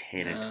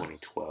 2010 and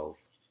 2012.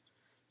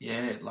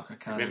 Yeah, like I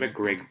can't remember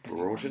Greg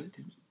Broughton?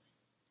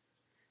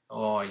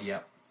 Oh,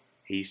 yep.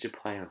 He used to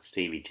play on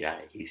Stevie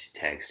J. He used to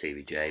tag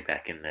Stevie J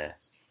back in the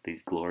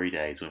glory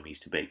days when we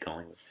used to beat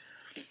Collingwood.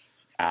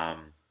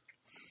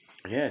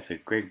 So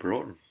Greg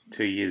Broughton,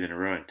 2 years in a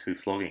row and 2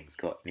 floggings,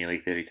 got nearly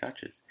 30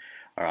 touches.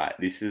 All right,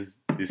 this is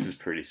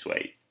pretty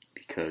sweet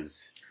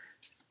because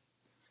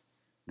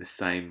the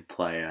same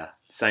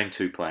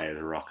 2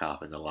 players rock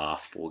up in the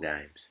last 4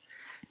 games.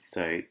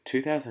 So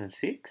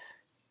 2006,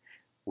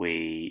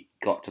 we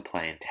got to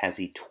play in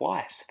Tassie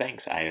twice,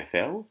 thanks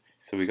AFL.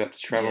 So we got to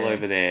travel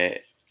over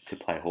there to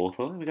play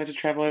Hawthorn. We got to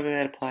travel over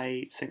there to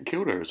play St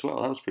Kilda as well.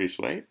 That was pretty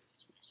sweet.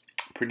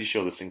 Pretty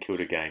sure the St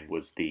Kilda game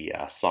was the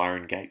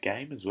Siren Gate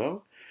game as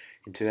well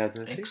in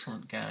 2006.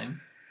 Excellent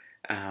game.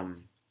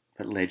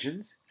 But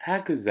legends, how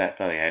good is that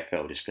for the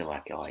AFL? Just being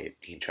like, you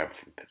can travel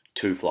from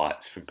 2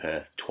 flights from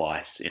Perth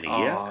twice in a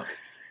year.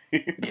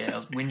 Yeah, I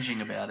was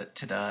whinging about it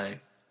today.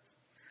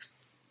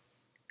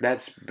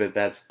 That's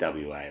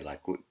WA.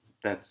 Like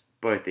that's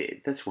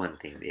one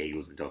thing the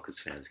Eagles and Dockers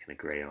fans can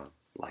agree on.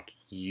 Like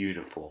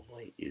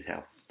uniformly, is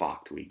how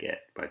fucked we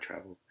get by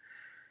travel.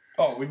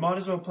 Oh, we might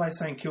as well play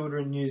St Kilda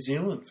in New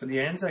Zealand for the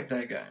Anzac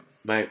Day game.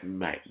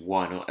 Mate,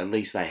 why not? At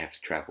least they have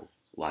to travel,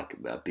 like,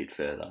 a bit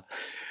further.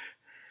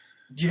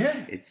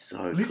 Yeah. It's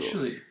so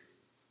literally. Cool.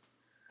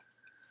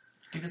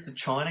 Give us the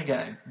China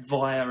game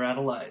via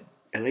Adelaide.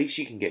 At least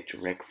you can get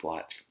direct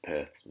flights from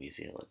Perth to New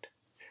Zealand.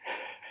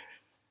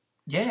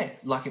 Yeah,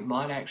 like it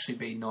might actually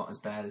be not as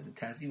bad as the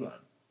Tassie one.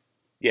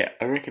 Yeah,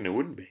 I reckon it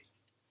wouldn't be.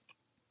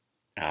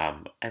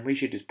 And we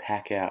should just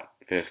pack out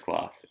first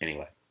class.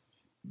 Anyway.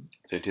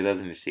 So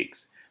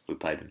 2006, we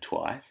played them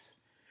twice.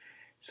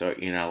 So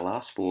in our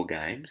last 4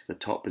 games, the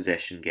top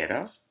possession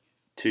getter,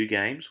 2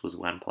 games was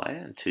one player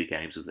and 2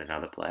 games was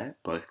another player,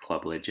 both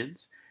club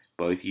legends.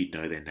 Both you'd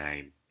know their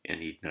name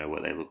and you'd know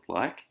what they looked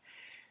like.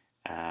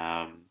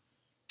 How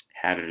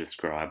to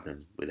describe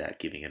them without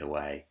giving it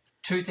away.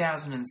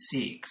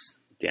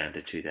 2006. Down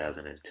to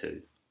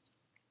 2002.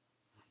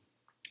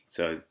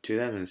 So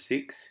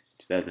 2006,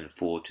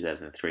 2004,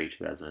 2003,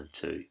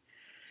 2002.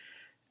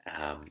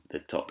 The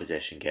top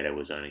possession getter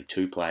was only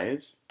 2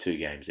 players, 2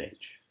 games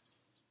each.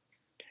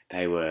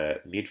 They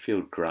were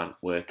midfield grunt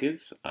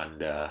workers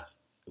under,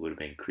 it would have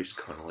been Chris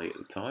Connolly at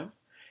the time.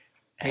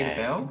 Peter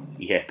Bell?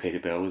 Yeah, Peter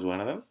Bell was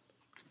one of them.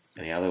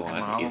 And the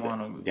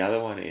other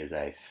one is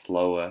a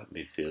slower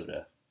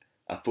midfielder,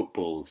 a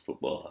footballer's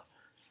footballer.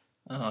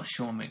 Oh,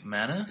 Sean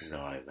McManus?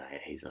 No,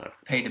 mate, he's not.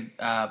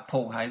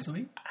 Paul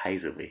Hazelby?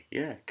 Hazelby,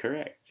 yeah,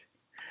 correct.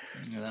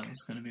 Yeah, that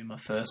was going to be my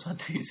first one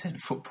too. You said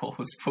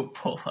footballer's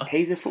footballer.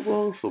 He's a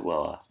footballer's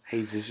footballer.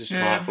 He's just a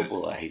smart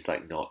footballer. He's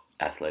like not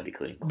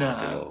athletically inclined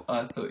at all.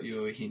 I thought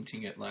you were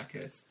hinting at like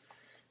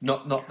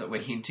Not that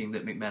we're hinting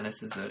that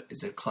McManus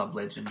is a club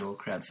legend or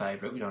crowd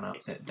favourite. We don't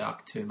upset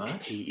Duck too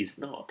much. He is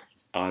not.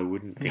 I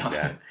wouldn't think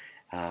that.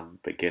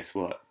 But guess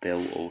what?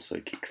 Bell also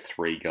kicked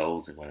 3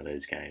 goals in one of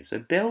those games. So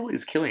Bell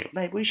is killing it.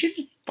 Mate, we should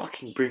just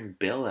fucking bring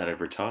Bell out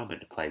of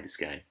retirement to play this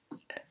game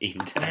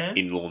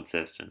in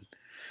Launceston.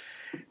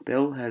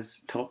 Bell has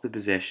topped the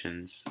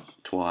possessions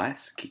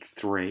twice, kicked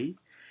 3.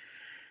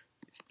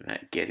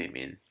 Mate, get him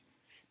in.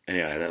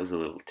 Anyway, that was a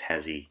little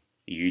Tassie,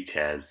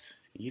 UTAS,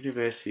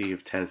 University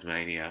of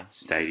Tasmania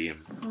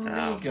Stadium.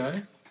 There you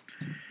go.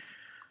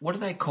 What do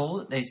they call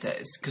it these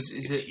days? Because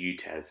it's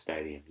UTAS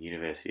Stadium,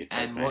 University of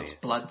Tasmania. And what's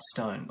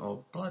Bloodstone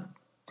or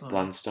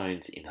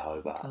Bloodstone's in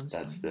Hobart.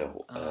 Bloodstone? That's the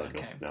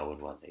North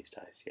Melbourne one these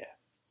days. Yeah.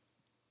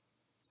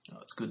 Oh,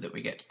 it's good that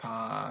we get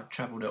to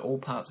travel to all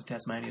parts of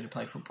Tasmania to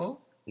play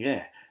football.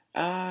 Yeah.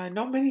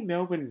 Not many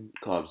Melbourne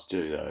clubs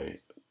do though.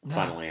 No.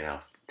 Funnily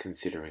enough,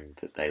 considering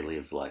that they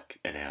live like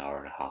an hour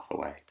and a half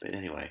away. But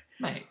anyway,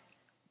 mate.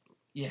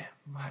 Yeah.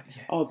 Right,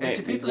 yeah. Oh,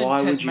 mate.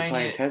 Why would you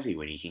play in Tassie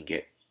when you can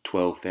get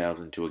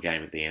 12,000 to a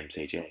game at the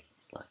MCG?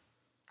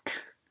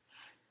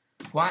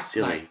 What?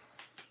 Silly. Like,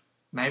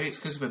 maybe it's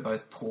because we're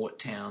both port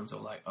towns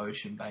or like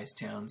ocean-based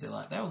towns. They're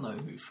like, they'll know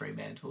who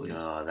Fremantle is.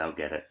 No, they'll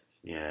get it.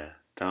 Yeah.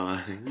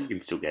 You can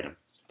still get them.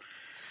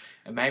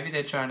 And maybe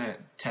they're trying to...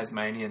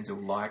 Tasmanians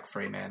will like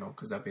Fremantle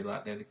because they'll be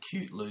like, they're the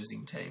cute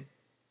losing team.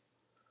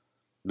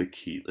 The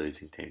cute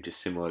losing team.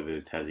 Just similar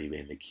to Tassie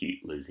being the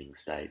cute losing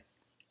state.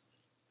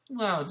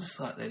 Well, just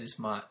like they just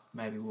might...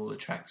 Maybe we'll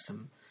attract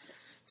some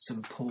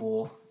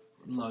poor,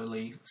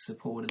 lowly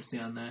supporters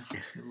down there. I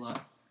feel like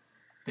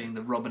being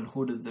the Robin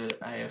Hood of the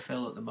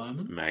AFL at the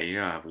moment. Mate, you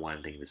know I have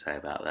one thing to say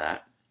about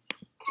that.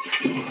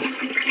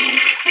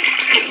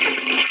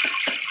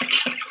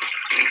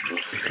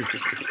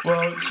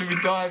 Well, should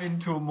we dive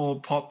into a more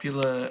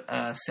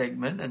popular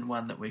segment and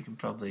one that we can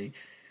probably,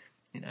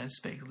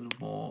 speak a little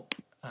more,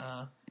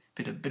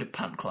 bit of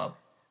punt club.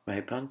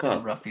 Mate, punt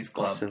club. Roughies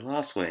club. So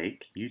last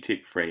week you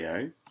tipped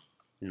Freo,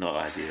 not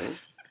ideal.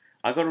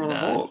 I got it on the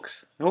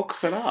Hawks. The Hawks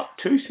got up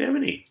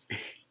 270.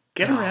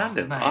 Get around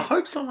them. Mate. I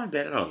hope someone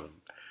betted on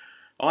them.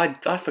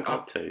 I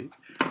forgot to.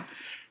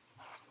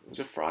 It was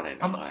a Friday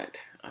night.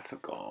 I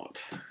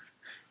forgot.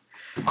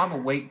 I'm a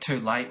week too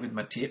late with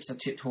my tips. I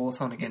tipped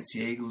Hawthorn against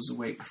the Eagles the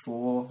week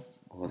before.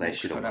 Well, they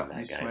should have won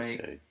that game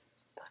too.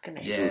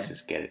 Fucking Eagles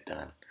just get it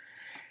done.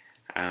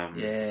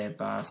 Yeah,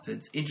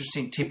 bastards.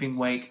 Interesting tipping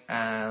week.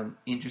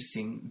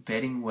 Interesting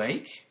betting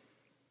week.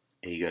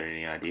 Have you got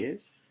any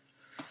ideas?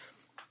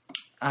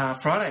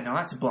 Friday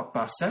night's a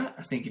blockbuster.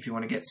 I think if you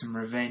want to get some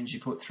revenge, you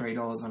put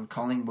 $3 on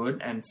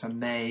Collingwood. And for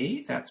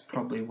me, that's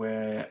probably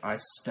where I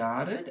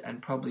started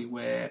and probably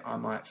where I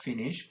might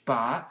finish.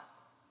 But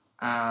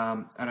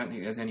I don't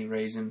think there's any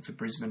reason for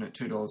Brisbane at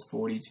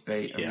 $2.40 to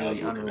beat a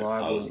really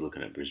unreliable... I was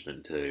looking at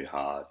Brisbane too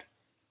hard.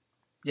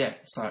 Yeah,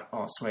 it's like,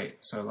 oh, sweet.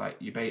 So, like,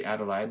 you beat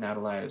Adelaide, and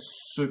Adelaide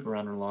is super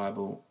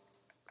unreliable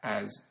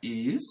as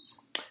is.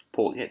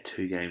 Port get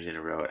 2 games in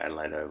a row at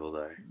Adelaide Oval,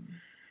 though.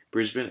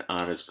 Brisbane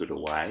aren't as good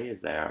away as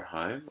they are at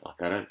home.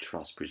 Like, I don't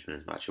trust Brisbane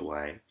as much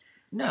away.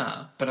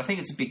 No, but I think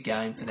it's a big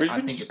game for them.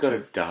 Brisbane's just got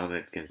it done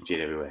against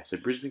GWS. So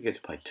Brisbane gets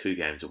to play 2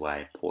 games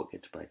away, Port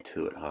gets to play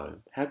 2 at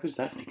home. How good's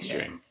that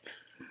fixturing?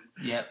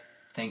 Yep,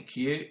 thank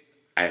you.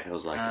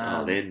 AFL's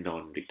like, they're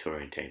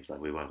non-Victorian teams. Like,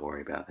 we won't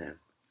worry about them.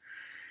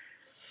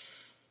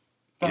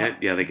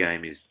 But the other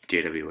game is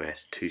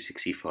GWS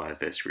 265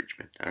 versus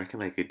Richmond. I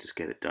reckon they could just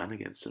get it done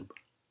against them.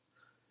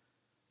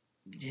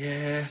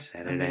 Yeah.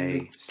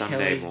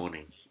 Sunday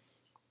morning.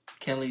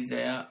 Kelly's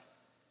out.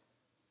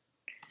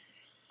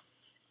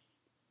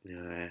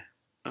 Yeah,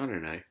 I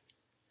don't know.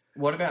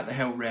 What about the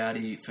Hell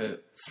Rowdy for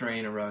 3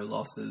 in a row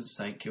losses?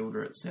 St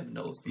Kilda at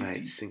 $7.50.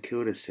 Mate, St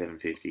Kilda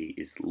 $7.50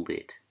 is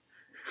lit.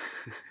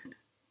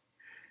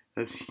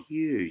 That's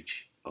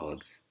huge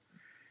odds.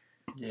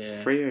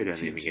 Yeah. Freo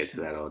don't even get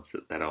to that odds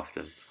that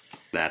often.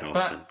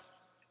 But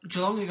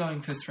Geelong are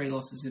going for 3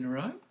 losses in a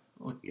row?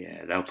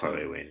 Yeah, they'll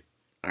probably win.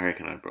 I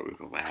reckon I'd probably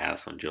put my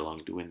house on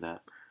Geelong to win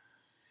that.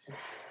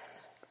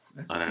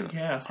 That's a big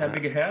house. How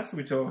big a house are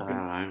we talking?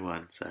 I own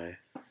one, so...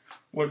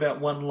 What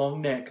about one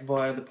long neck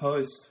via the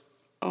post?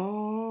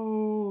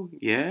 Oh,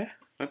 yeah.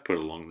 I'd put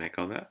a long neck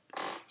on that.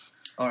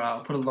 All right, I'll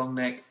put a long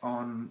neck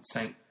on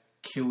St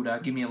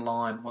Kilda. Give me a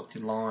line. What's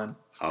your line?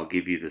 I'll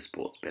give you the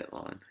sports bet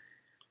line.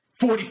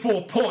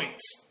 44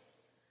 points!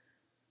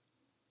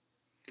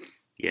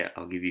 Yeah,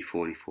 I'll give you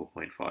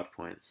 44.5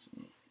 points.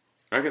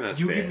 I reckon that's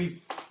fair. You'll give me...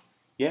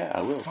 Yeah,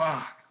 I will.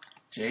 Fuck.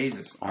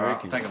 Jesus. All right,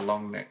 I'll take a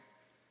long neck.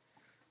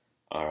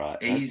 All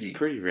right. Easy. That's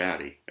pretty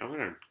rowdy. I'm going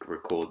to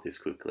record this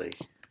quickly.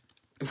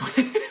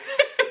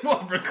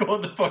 What?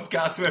 Record the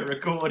podcast we're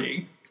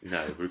recording?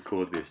 No,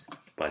 record this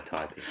by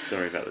typing.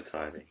 Sorry about the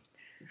typing.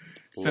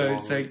 So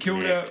St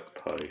Kilda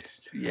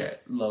post. Yeah,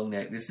 long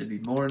neck. This would be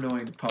more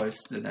annoying to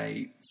post than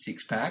a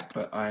 6-pack,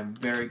 but I'm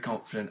very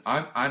confident.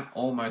 I'm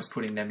almost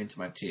putting them into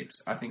my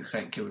tips. I think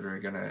St Kilda are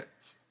going to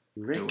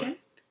do it.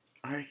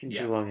 I reckon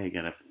Geelong are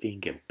going to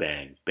finger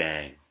bang,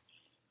 bang.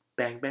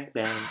 Bang, bang,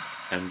 bang.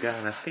 I'm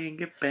going to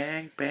finger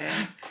bang,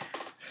 bang.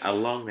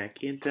 Along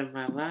back into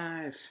my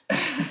life.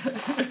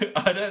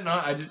 I don't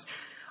know.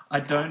 I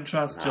don't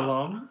trust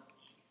Geelong.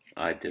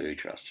 I do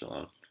trust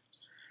Geelong.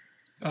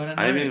 I don't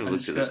know. I haven't even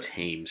looked at the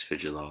teams for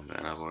Geelong,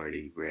 and I'm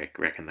already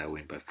reckon they'll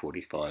win by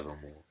 45 or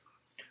more.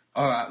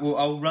 All right. Well,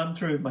 I'll run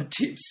through my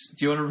tips.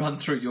 Do you want to run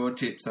through your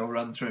tips? I'll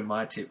run through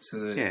my tips so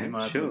that we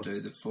might as well do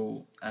the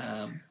full.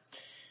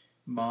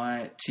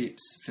 My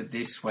tips for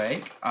this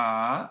week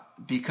are,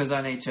 because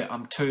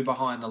I'm 2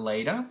 behind the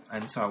leader,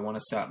 and so I want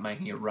to start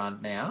making a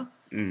run now.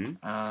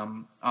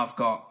 Mm-hmm. I've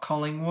got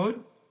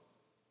Collingwood,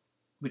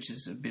 which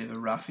is a bit of a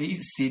roughie.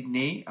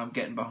 Sydney, I'm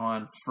getting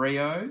behind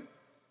Freo.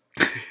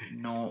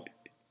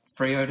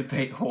 Freo to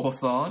beat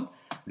Hawthorn.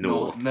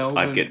 North Melbourne.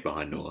 I'd get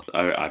behind North.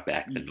 I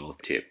back the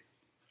North tip.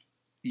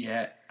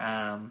 Yeah.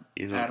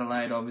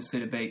 Adelaide,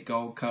 obviously, to beat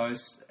Gold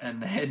Coast.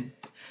 And then...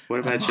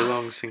 What about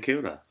Geelong St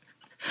Kilda?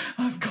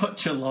 I've got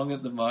Geelong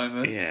at the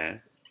moment. Yeah.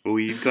 Well,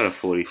 you've got a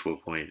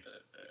 44-point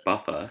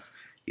buffer.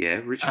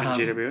 Yeah. Richmond,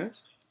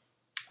 GWS?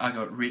 I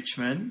got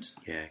Richmond.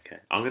 Yeah, okay.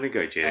 I'm going to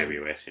go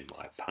GWS in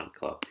my punt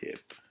club tip.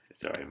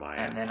 Sorry,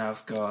 and then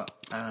I've got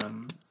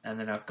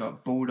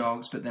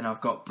Bulldogs, but then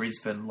I've got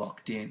Brisbane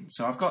locked in.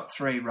 So I've got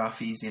 3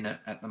 roughies in it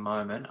at the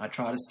moment. I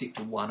try to stick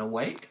to 1 a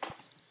week,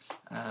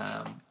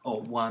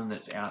 or 1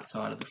 that's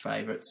outside of the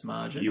favourites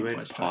margin. You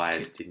went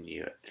Pies, didn't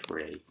you, at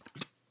 3?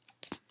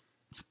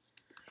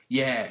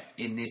 Yeah,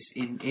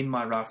 in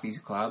my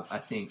roughies club, I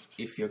think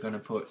if you're going to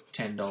put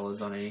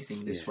 $10 on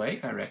anything this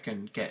week, I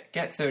reckon get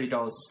 $30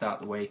 to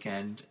start the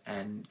weekend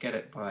and get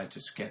it by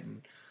just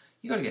getting.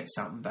 You got to get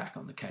something back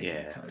on the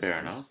KK Coast. Yeah, fair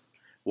enough.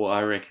 Well,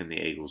 I reckon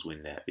the Eagles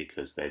win that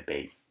because they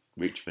beat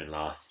Richmond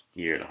last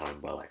year at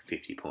home by like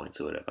 50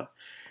 points or whatever.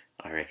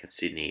 I reckon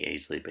Sydney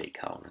easily beat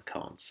Carlton, and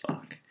Carlton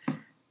suck.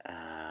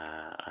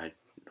 I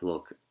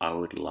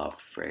would love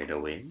Freo to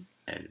win,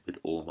 and with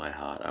all my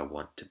heart, I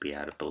want to be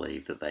able to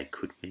believe that they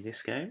could win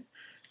this game.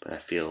 But I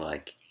feel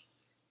like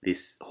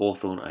this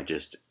Hawthorn are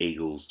just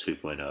Eagles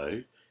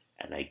 2.0,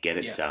 and they get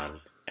it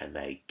done, and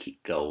they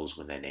kick goals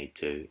when they need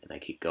to, and they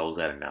kick goals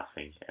out of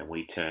nothing, and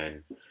we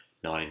turn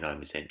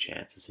 99%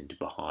 chances into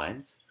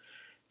behinds.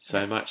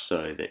 So much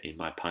so that in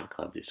my punt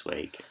club this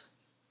week,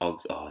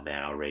 I'll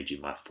read you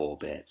my 4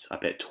 bets. I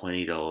bet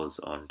 $20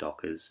 on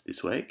Dockers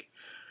this week.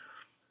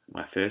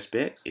 My first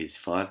bet is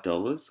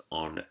 $5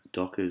 on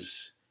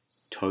Dockers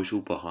total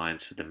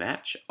behinds for the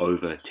match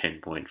over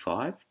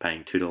 10.5,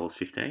 paying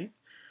 $2.15.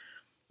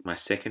 My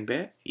second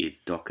bet is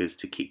Dockers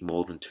to kick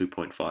more than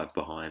 2.5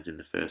 behinds in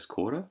the first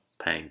quarter,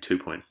 paying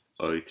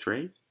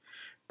 $2.03.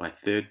 My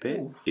third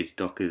bet is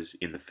Dockers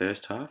in the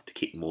first half to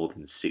kick more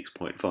than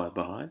 6.5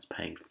 behinds,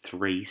 paying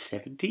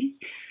 $3.70.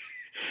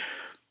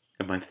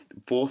 And my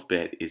fourth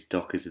bet is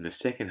Dockers in the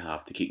second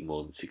half to kick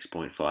more than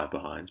 6.5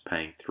 behinds,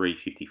 paying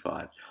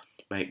 $3.55.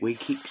 Mate, we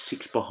kick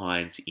 6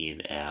 behinds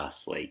in our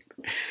sleep.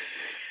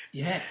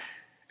 Yeah.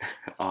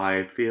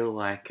 I feel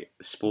like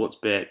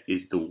Sportsbet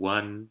is the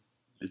one.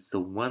 It's the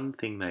one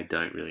thing they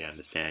don't really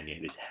understand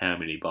yet is how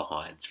many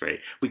behinds.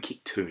 We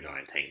kicked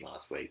 2.19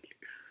 last week.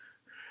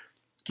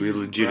 We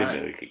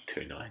legitimately kicked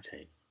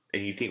 2.19,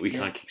 and you think we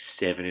can't kick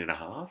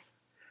 7.5?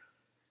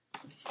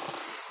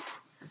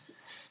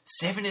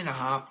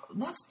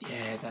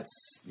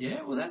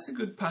 7.5. Well, that's a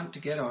good punt to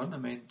get on. I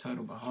mean,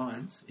 total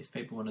behinds. If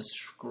people want to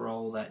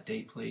scroll that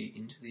deeply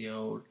into the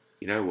old.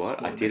 You know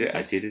what? I did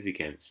it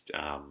against.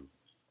 I'm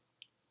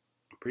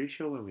pretty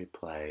sure when we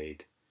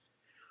played.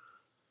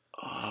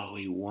 Oh,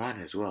 we won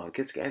as well.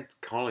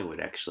 Against Collingwood,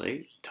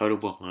 actually. Total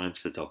behinds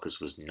for Dockers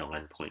was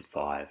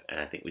 9.5, and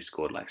I think we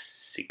scored like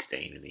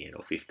 16 in the end,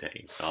 or 15.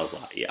 I was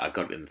like, I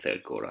got it in the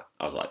third quarter.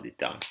 I was like, it's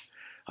done.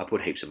 I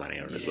put heaps of money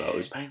on it as well. It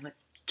was paying like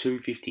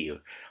 $2.50.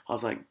 I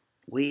was like,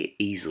 we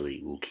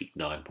easily will kick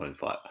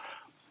 9.5. More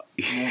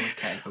than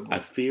capable. I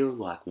feel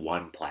like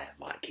one player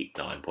might kick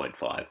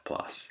 9.5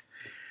 plus.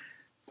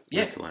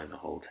 Let alone the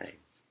whole team.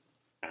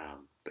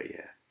 But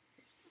yeah.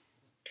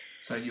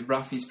 So your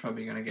roughie's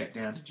probably going to get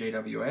down to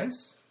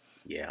GWS?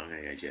 Yeah, I'm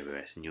going to go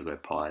GWS, and you'll go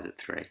Pies at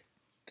 3.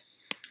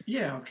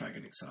 Yeah, I'll try and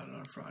get excited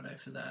on Friday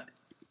for that.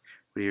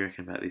 What do you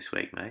reckon about this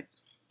week, mate?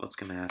 What's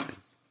going to happen?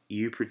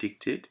 You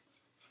predicted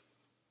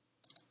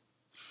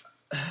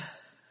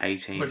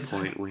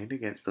 18-point win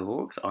against the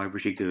Hawks. I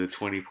predicted a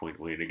 20-point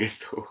win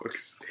against the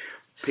Hawks.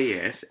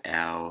 P.S.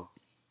 Our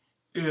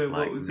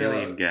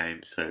million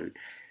game. So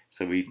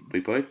we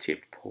both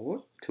tipped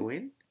Port to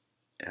win.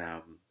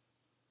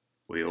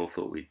 We all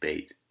thought we'd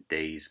beat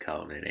D's,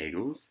 Carlton and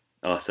Eagles.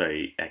 Oh,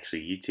 sorry.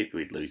 Actually, you tipped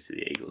we'd lose to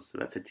the Eagles, so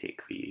that's a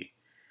tick for you.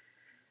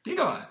 Did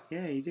I?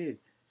 Yeah, you did.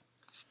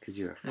 Because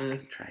you're a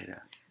fucking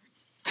traitor.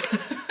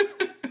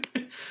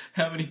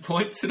 How many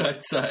points did I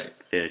say?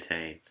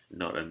 13,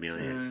 not a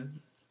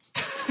million.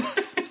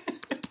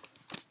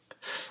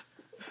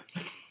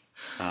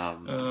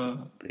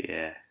 But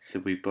yeah, so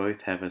we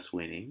both have us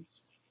winning.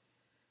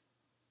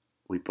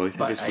 We both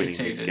have us winning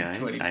this game,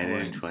 18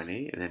 and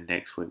 20, and then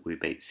next week we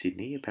beat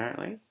Sydney,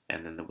 apparently,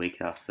 and then the week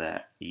after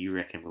that, you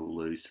reckon we'll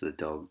lose to the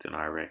Dogs, and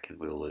I reckon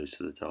we'll lose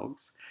to the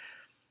Dogs.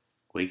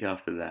 Week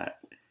after that,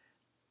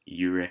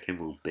 you reckon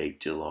we'll beat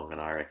Geelong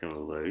and I reckon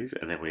we'll lose,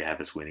 and then we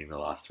have us winning the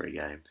last 3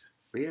 games.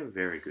 We have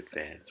very good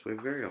fans. We're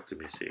very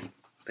optimistic.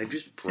 They've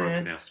just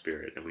broken our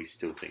spirit, and we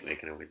still think they're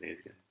going to win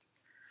these games.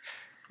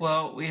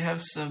 Well, we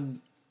have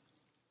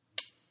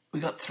we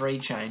got 3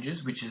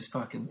 changes, which is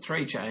fucking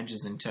 3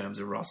 changes in terms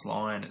of Ross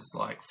Lyon. It's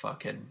like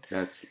fucking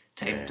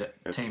team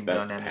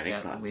dynamic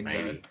out the window.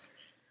 Maybe.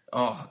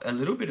 Oh, a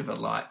little bit of a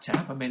light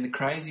tap. I mean, the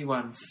crazy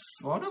one,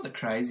 well, not the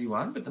crazy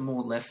one, but the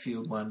more left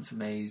field one for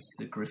me is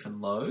the Griffin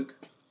Logue.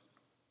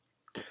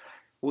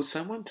 Well,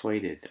 someone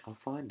tweeted. I'll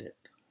find it.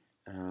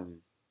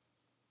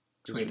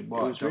 Tweeted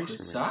what?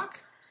 Dockers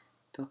suck?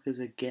 Dockers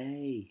are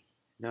gay.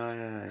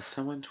 No.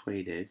 Someone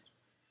tweeted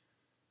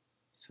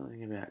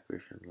something about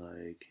Griffin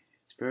Logue.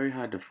 It's very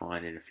hard to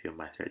find in a few of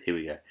my threads. Here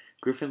we go.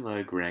 Griffin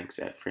Logue ranks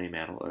at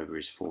Fremantle over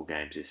his 4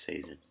 games this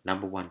season.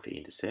 Number 1 for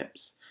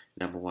intercepts.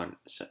 Number 1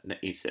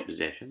 intercept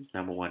possessions.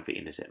 Number 1 for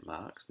intercept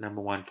marks. Number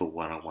 1 for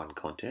one-on-one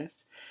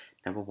contests.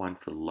 Number 1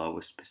 for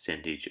lowest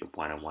percentage of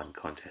one-on-one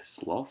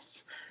contests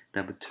lost.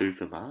 Number 2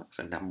 for marks.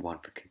 And number 1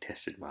 for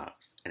contested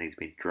marks. And he's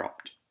been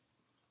dropped.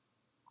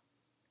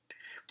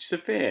 Which is a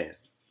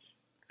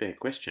fair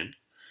question.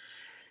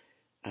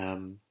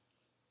 I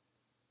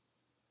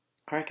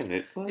reckon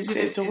that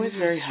it's always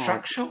very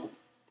structural?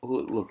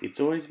 Hard. Look, it's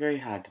always very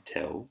hard to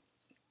tell.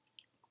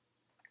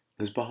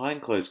 Because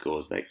behind closed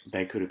doors,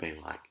 they could have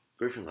been like,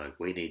 Griffin Logue,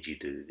 we need you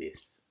to do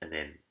this. And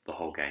then the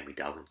whole game he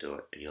doesn't do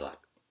it. And you're like,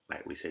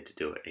 mate, we said to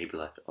do it. And he'd be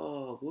like,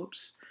 oh,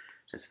 whoops.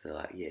 And so they're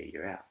like, yeah,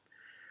 you're out.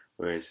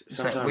 Whereas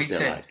sometimes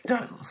they're like,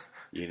 don't.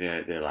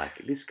 They're like,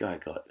 this guy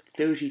got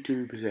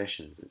 32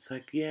 possessions. It's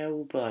like, yeah,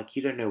 well, but like,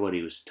 you don't know what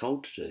he was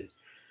told to do.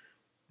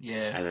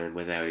 Yeah. And then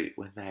when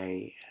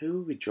they who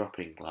were we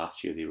dropping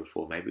last year or the year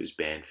before? Maybe it was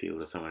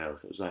Banfield or someone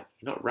else. It was like,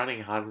 you're not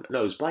running hard.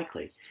 No, it was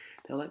Blakely.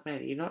 They were like,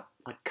 man, you're not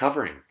like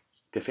covering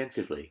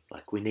defensively.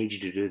 Like, we need you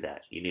to do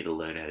that. You need to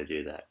learn how to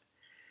do that.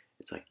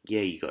 It's like,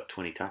 yeah, you got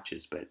 20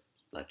 touches, but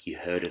like you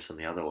hurt us on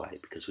the other way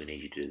because we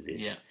need you to do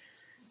this. Yeah.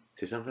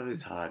 So sometimes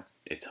it's hard.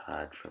 It's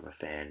hard from a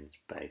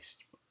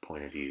fan-based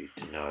point of view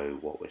to know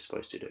what we're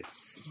supposed to do,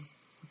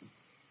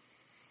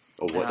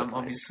 or what the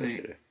player's supposed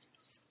to do.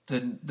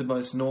 The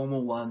most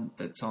normal one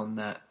that's on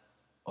that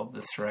of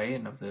the 3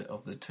 and of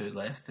the 2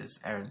 left is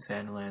Aaron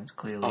Sandilands.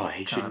 Clearly,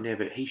 he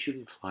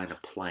shouldn't fly in a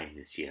plane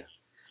this year.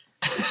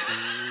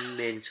 It's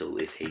mental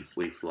if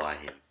we fly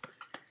him.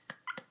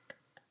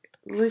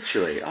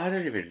 Literally, I'm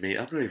not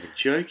even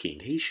joking.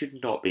 He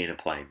should not be in a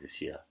plane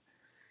this year.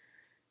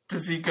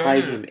 Does he go?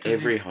 Play him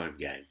every home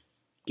game.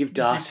 Give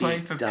Darcy.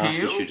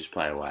 Darcy should just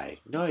play away.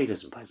 No, he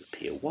doesn't play for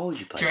Peel. Why would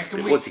you play for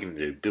Peel? What's he going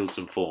to do? Build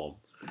some form.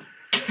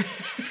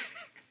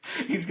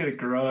 He's going to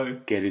grow.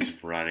 Get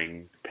his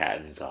running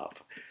patterns up.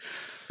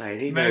 Mate,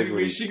 he knows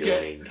what he's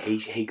doing.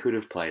 He could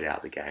have played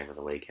out the game on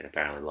the weekend.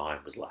 Apparently, Lyon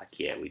was like,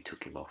 yeah, we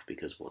took him off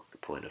because what's the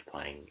point of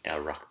playing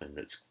our ruckman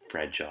that's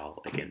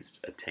fragile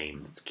against a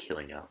team that's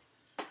killing us?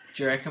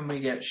 Do you reckon we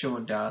get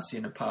Sean Darcy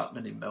an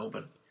apartment in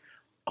Melbourne?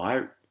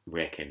 I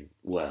reckon,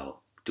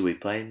 well, do we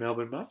play in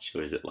Melbourne much?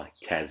 Or is it like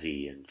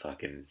Tassie and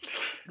fucking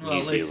New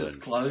Zealand? At least it's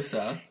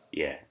closer.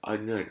 Yeah. I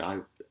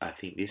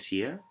think this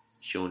year,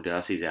 Sean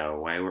Darcy's our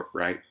away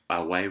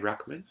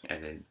ruckman,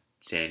 and then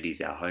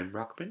Sandy's our home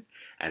ruckman,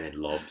 and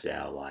then Lob's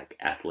our like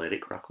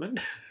athletic ruckman.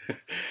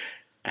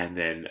 And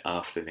then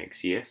after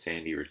next year,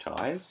 Sandy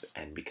retires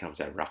and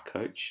becomes our ruck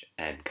coach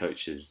and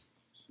coaches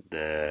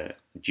the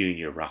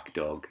junior ruck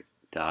dog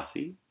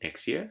Darcy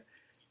next year,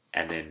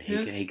 and then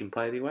he can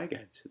play the away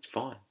games. It's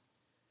fine.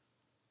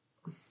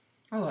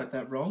 I like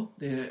that role,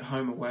 the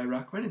home away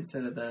ruckman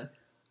instead of the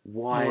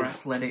more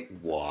athletic.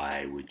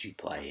 Why would you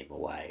play him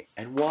away?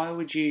 And why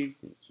would you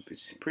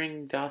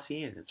bring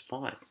Darcy in? It's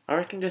fine. I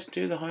reckon just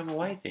do the home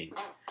away thing.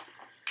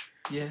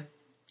 Yeah.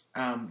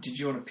 Did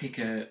you want to pick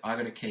I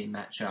got a key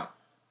matchup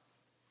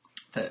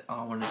that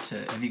I wanted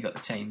to... Have you got the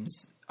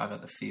teams... I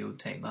got the field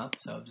team up,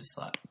 so I've just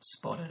like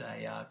spotted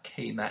a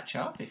key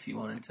matchup if you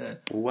wanted to...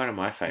 Well, one of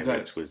my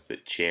favourites was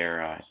that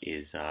Chera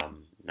is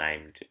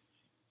named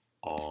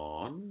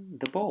on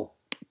the ball.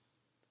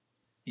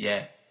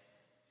 Yeah.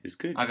 Which is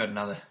good. I got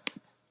another.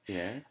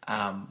 Yeah.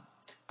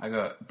 I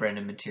got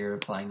Brendan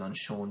Matera playing on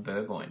Sean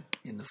Burgoyne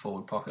in the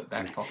forward pocket,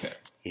 back pocket.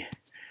 Yeah.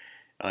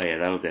 Oh, yeah,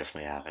 that'll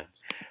definitely happen.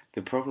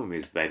 The problem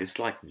is they just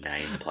like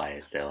name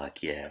players. They're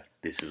like, yeah,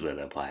 this is where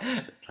they're playing.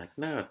 It's like,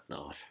 no, it's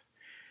not.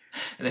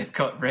 And they've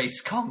got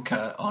Reece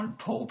Conker on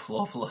Paul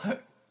Plopolo. A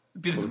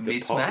bit of a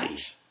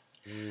mismatch.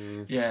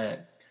 Yeah.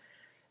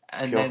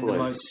 And then the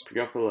most...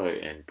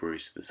 Piopolo and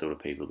Bruce are the sort of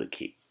people that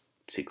kick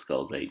 6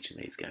 goals each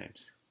in these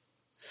games.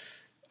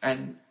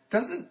 And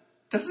doesn't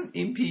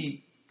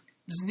Impey...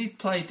 Doesn't he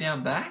play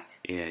down back?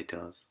 Yeah, he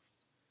does.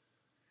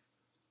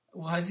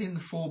 Why is he in the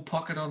forward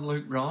pocket on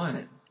Luke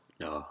Ryan?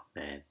 Oh,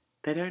 man.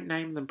 They don't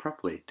name them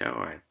properly, don't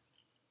worry.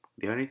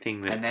 The only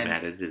thing that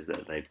matters is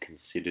that they've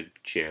considered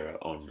Chera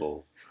on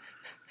ball.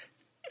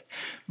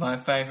 My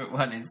favourite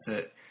one is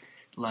that,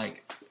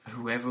 like,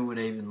 whoever would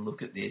even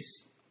look at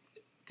this,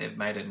 they've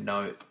made a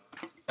note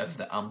of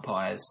the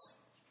umpires,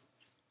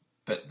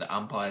 but the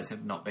umpires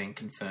have not been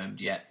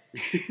confirmed yet.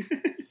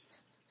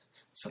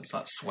 So it's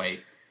like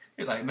sweet.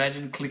 Like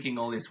imagine clicking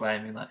all this way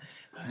and being like,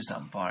 who's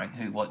umpiring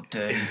who? What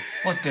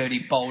dirty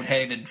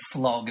bald-headed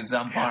flog is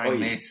umpiring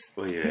this?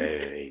 Oh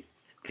yeah.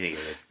 Can you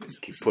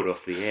get put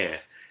off the air?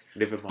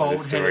 Never mind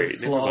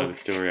the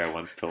story I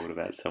once told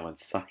about someone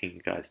sucking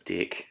a guy's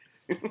dick.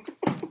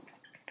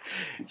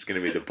 It's going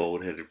to be the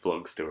bald-headed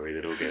flog story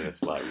that'll get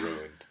us like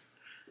ruined.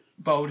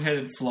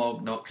 Bald-headed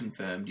flog not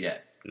confirmed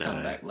yet. No.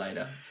 Come back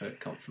later for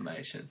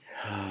confirmation.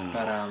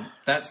 But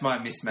that's my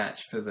mismatch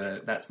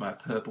that's my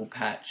purple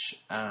patch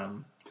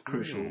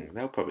crucial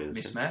they'll probably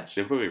listen. Mismatch.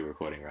 They're probably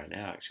recording right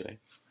now, actually.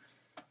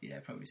 Yeah,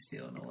 probably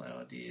stealing all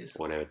our ideas.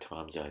 Whatever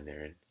time zone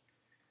they're in.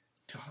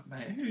 God,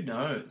 mate, who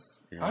knows?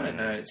 Yeah. I don't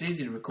know. It's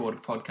easy to record a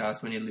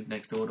podcast when you live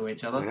next door to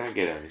each other. We don't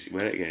get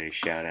any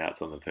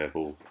shout-outs on the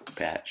purple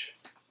patch.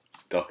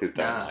 Dockers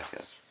don't like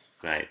us.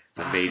 Mate,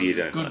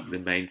 the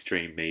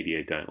mainstream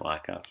media don't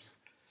like us.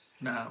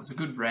 No, it was a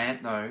good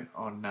rant, though,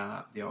 on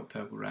the old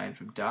Purple Rain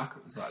from Duck.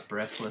 It was, like,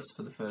 breathless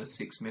for the first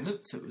 6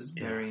 minutes. It was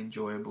very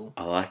enjoyable.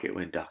 I like it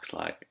when Duck's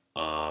like,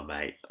 oh,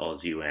 mate,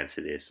 Oz, you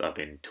answer this. I've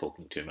been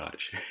talking too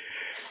much.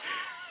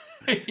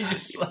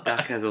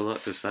 Duck has a lot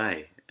to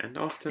say. And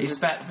often he's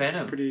spat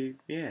venom.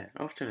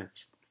 Often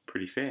it's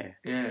pretty fair.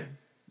 Yeah,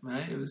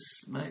 mate, it was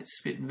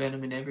spitting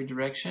venom in every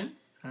direction.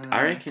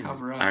 I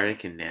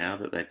reckon now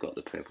that they've got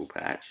the purple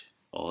patch,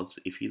 Oz,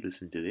 if you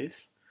listen to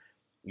this,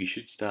 you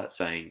should start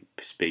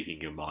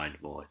speaking your mind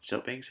more.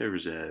 Stop being so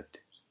reserved.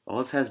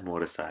 Oz has more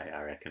to say,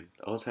 I reckon.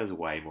 Oz has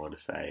way more to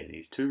say, and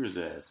he's too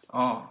reserved.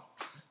 Oh,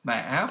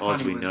 mate, how funny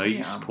Oz, we know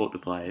you support the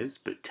players,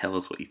 but tell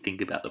us what you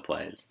think about the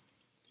players.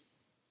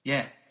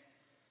 Yeah.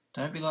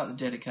 Don't be like the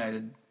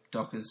dedicated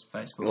Dockers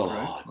Facebook group.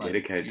 Like,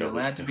 dedicated you're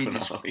allowed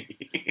Dockers.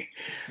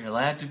 You're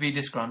allowed to be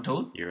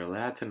disgruntled. You're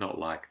allowed to not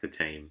like the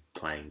team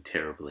playing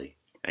terribly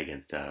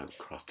against our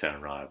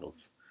crosstown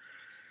rivals.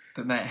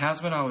 But mate,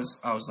 how's when I was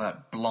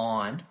like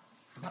blind?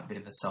 Like a bit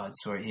of a side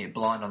story here.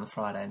 Blind on the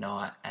Friday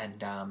night,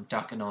 and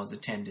Duck and Oz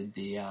attended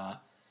the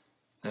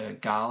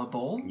gala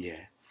ball.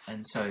 Yeah.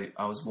 And so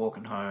I was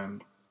walking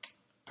home,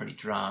 pretty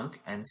drunk,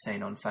 and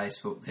seen on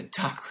Facebook that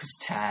Duck was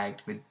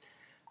tagged with.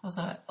 I was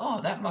like,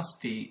 oh, that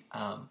must be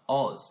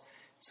Oz.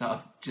 So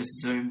I've just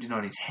zoomed in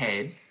on his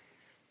head,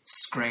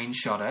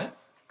 screenshot it,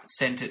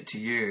 sent it to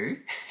you.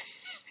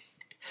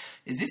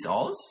 Is this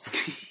Oz?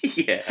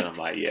 Yeah, and I'm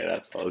like, yeah,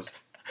 that's Oz.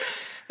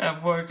 And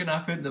I've woken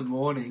up in the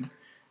morning,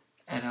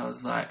 and I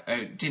was like,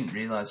 I didn't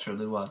realise for a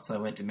little while, so I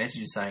went to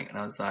message you saying, and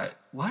I was like,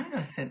 why did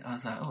I send? I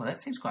was like, oh, that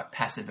seems quite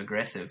passive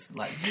aggressive,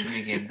 like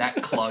zooming in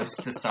that close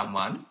to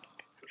someone.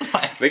 Like,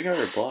 I think I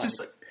replied.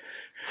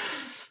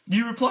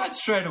 You replied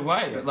straight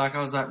away, but like I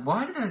was like,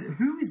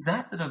 who is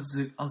that I've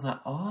zoomed? I was like,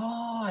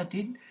 oh, I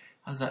did.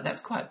 I was like,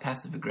 that's quite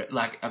passive aggressive.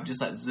 Like I've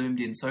just like zoomed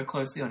in so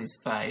closely on his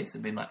face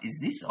and been like, is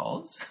this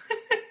Oz?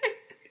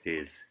 It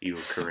is. You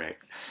were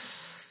correct.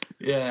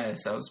 Yeah,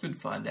 so it's good to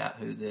find out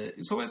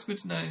it's always good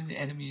to know who the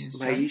enemy is.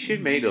 Mate, you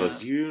should meet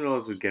Oz. You and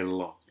Oz would get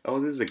along.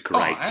 Oz is a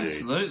great dude.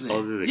 Absolutely.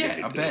 Oz is a good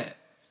dude. I bet.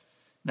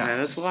 No,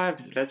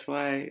 that's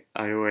why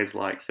I always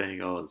like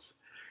seeing Oz.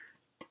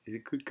 He's a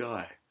good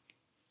guy.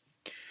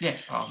 Yeah,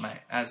 oh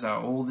mate, as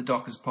are all the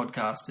Dockers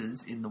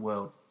podcasters in the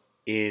world.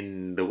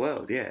 In the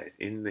world, yeah.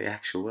 In the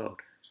actual world.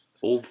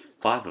 All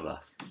 5 of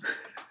us.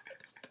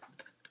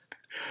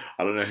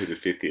 I don't know who the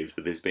 5th is,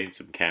 but there's been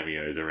some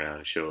cameos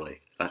around,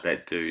 surely. Like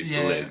that dude.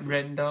 Yeah,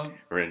 Ren Dog,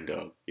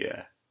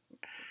 yeah.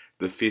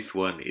 The 5th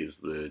one is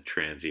the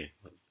transient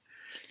one.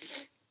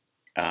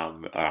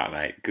 Alright,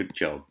 mate. Good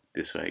job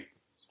this week.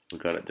 We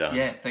got it done.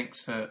 Yeah,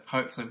 thanks for...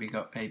 Hopefully we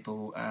got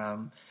people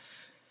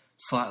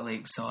slightly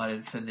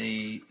excited for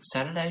the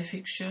Saturday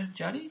fixture,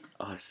 Juddy.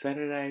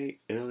 Saturday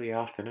early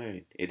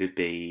afternoon. It'd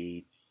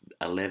be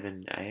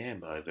 11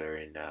 a.m. over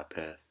in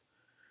Perth.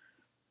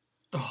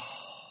 Oh.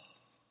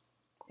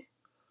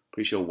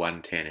 Pretty sure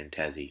 1:10 in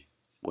Tassie.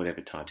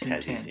 Whatever time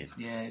Tassie's in.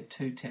 Yeah,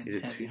 2:10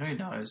 Tassie. Who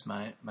knows,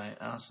 mate?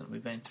 Arson,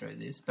 we've been through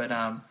this. But,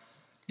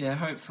 yeah,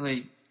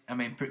 hopefully... I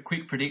mean,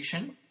 quick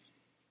prediction.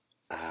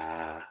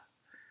 I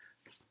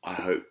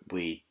hope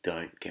we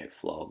don't get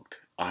flogged.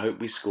 I hope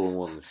we score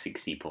more than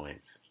 60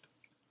 points.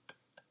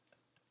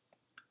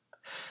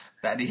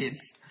 That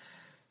is,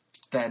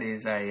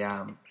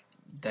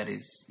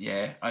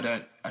 yeah.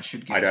 I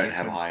should give. I don't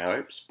have high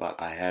hopes, but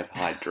I have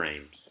high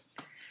dreams.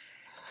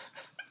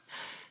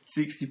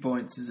 60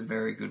 points is a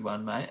very good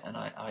one, mate, and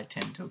I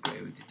tend to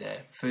agree with you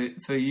there.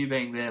 For you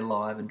being there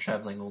live and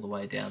travelling all the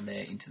way down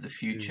there into the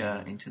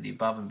future, into the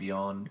above and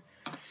beyond,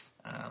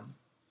 I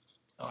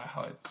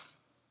hope.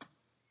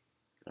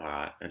 All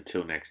right,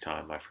 until next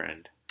time, my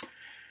friend.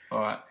 All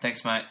right,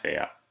 thanks, mate. See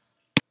ya.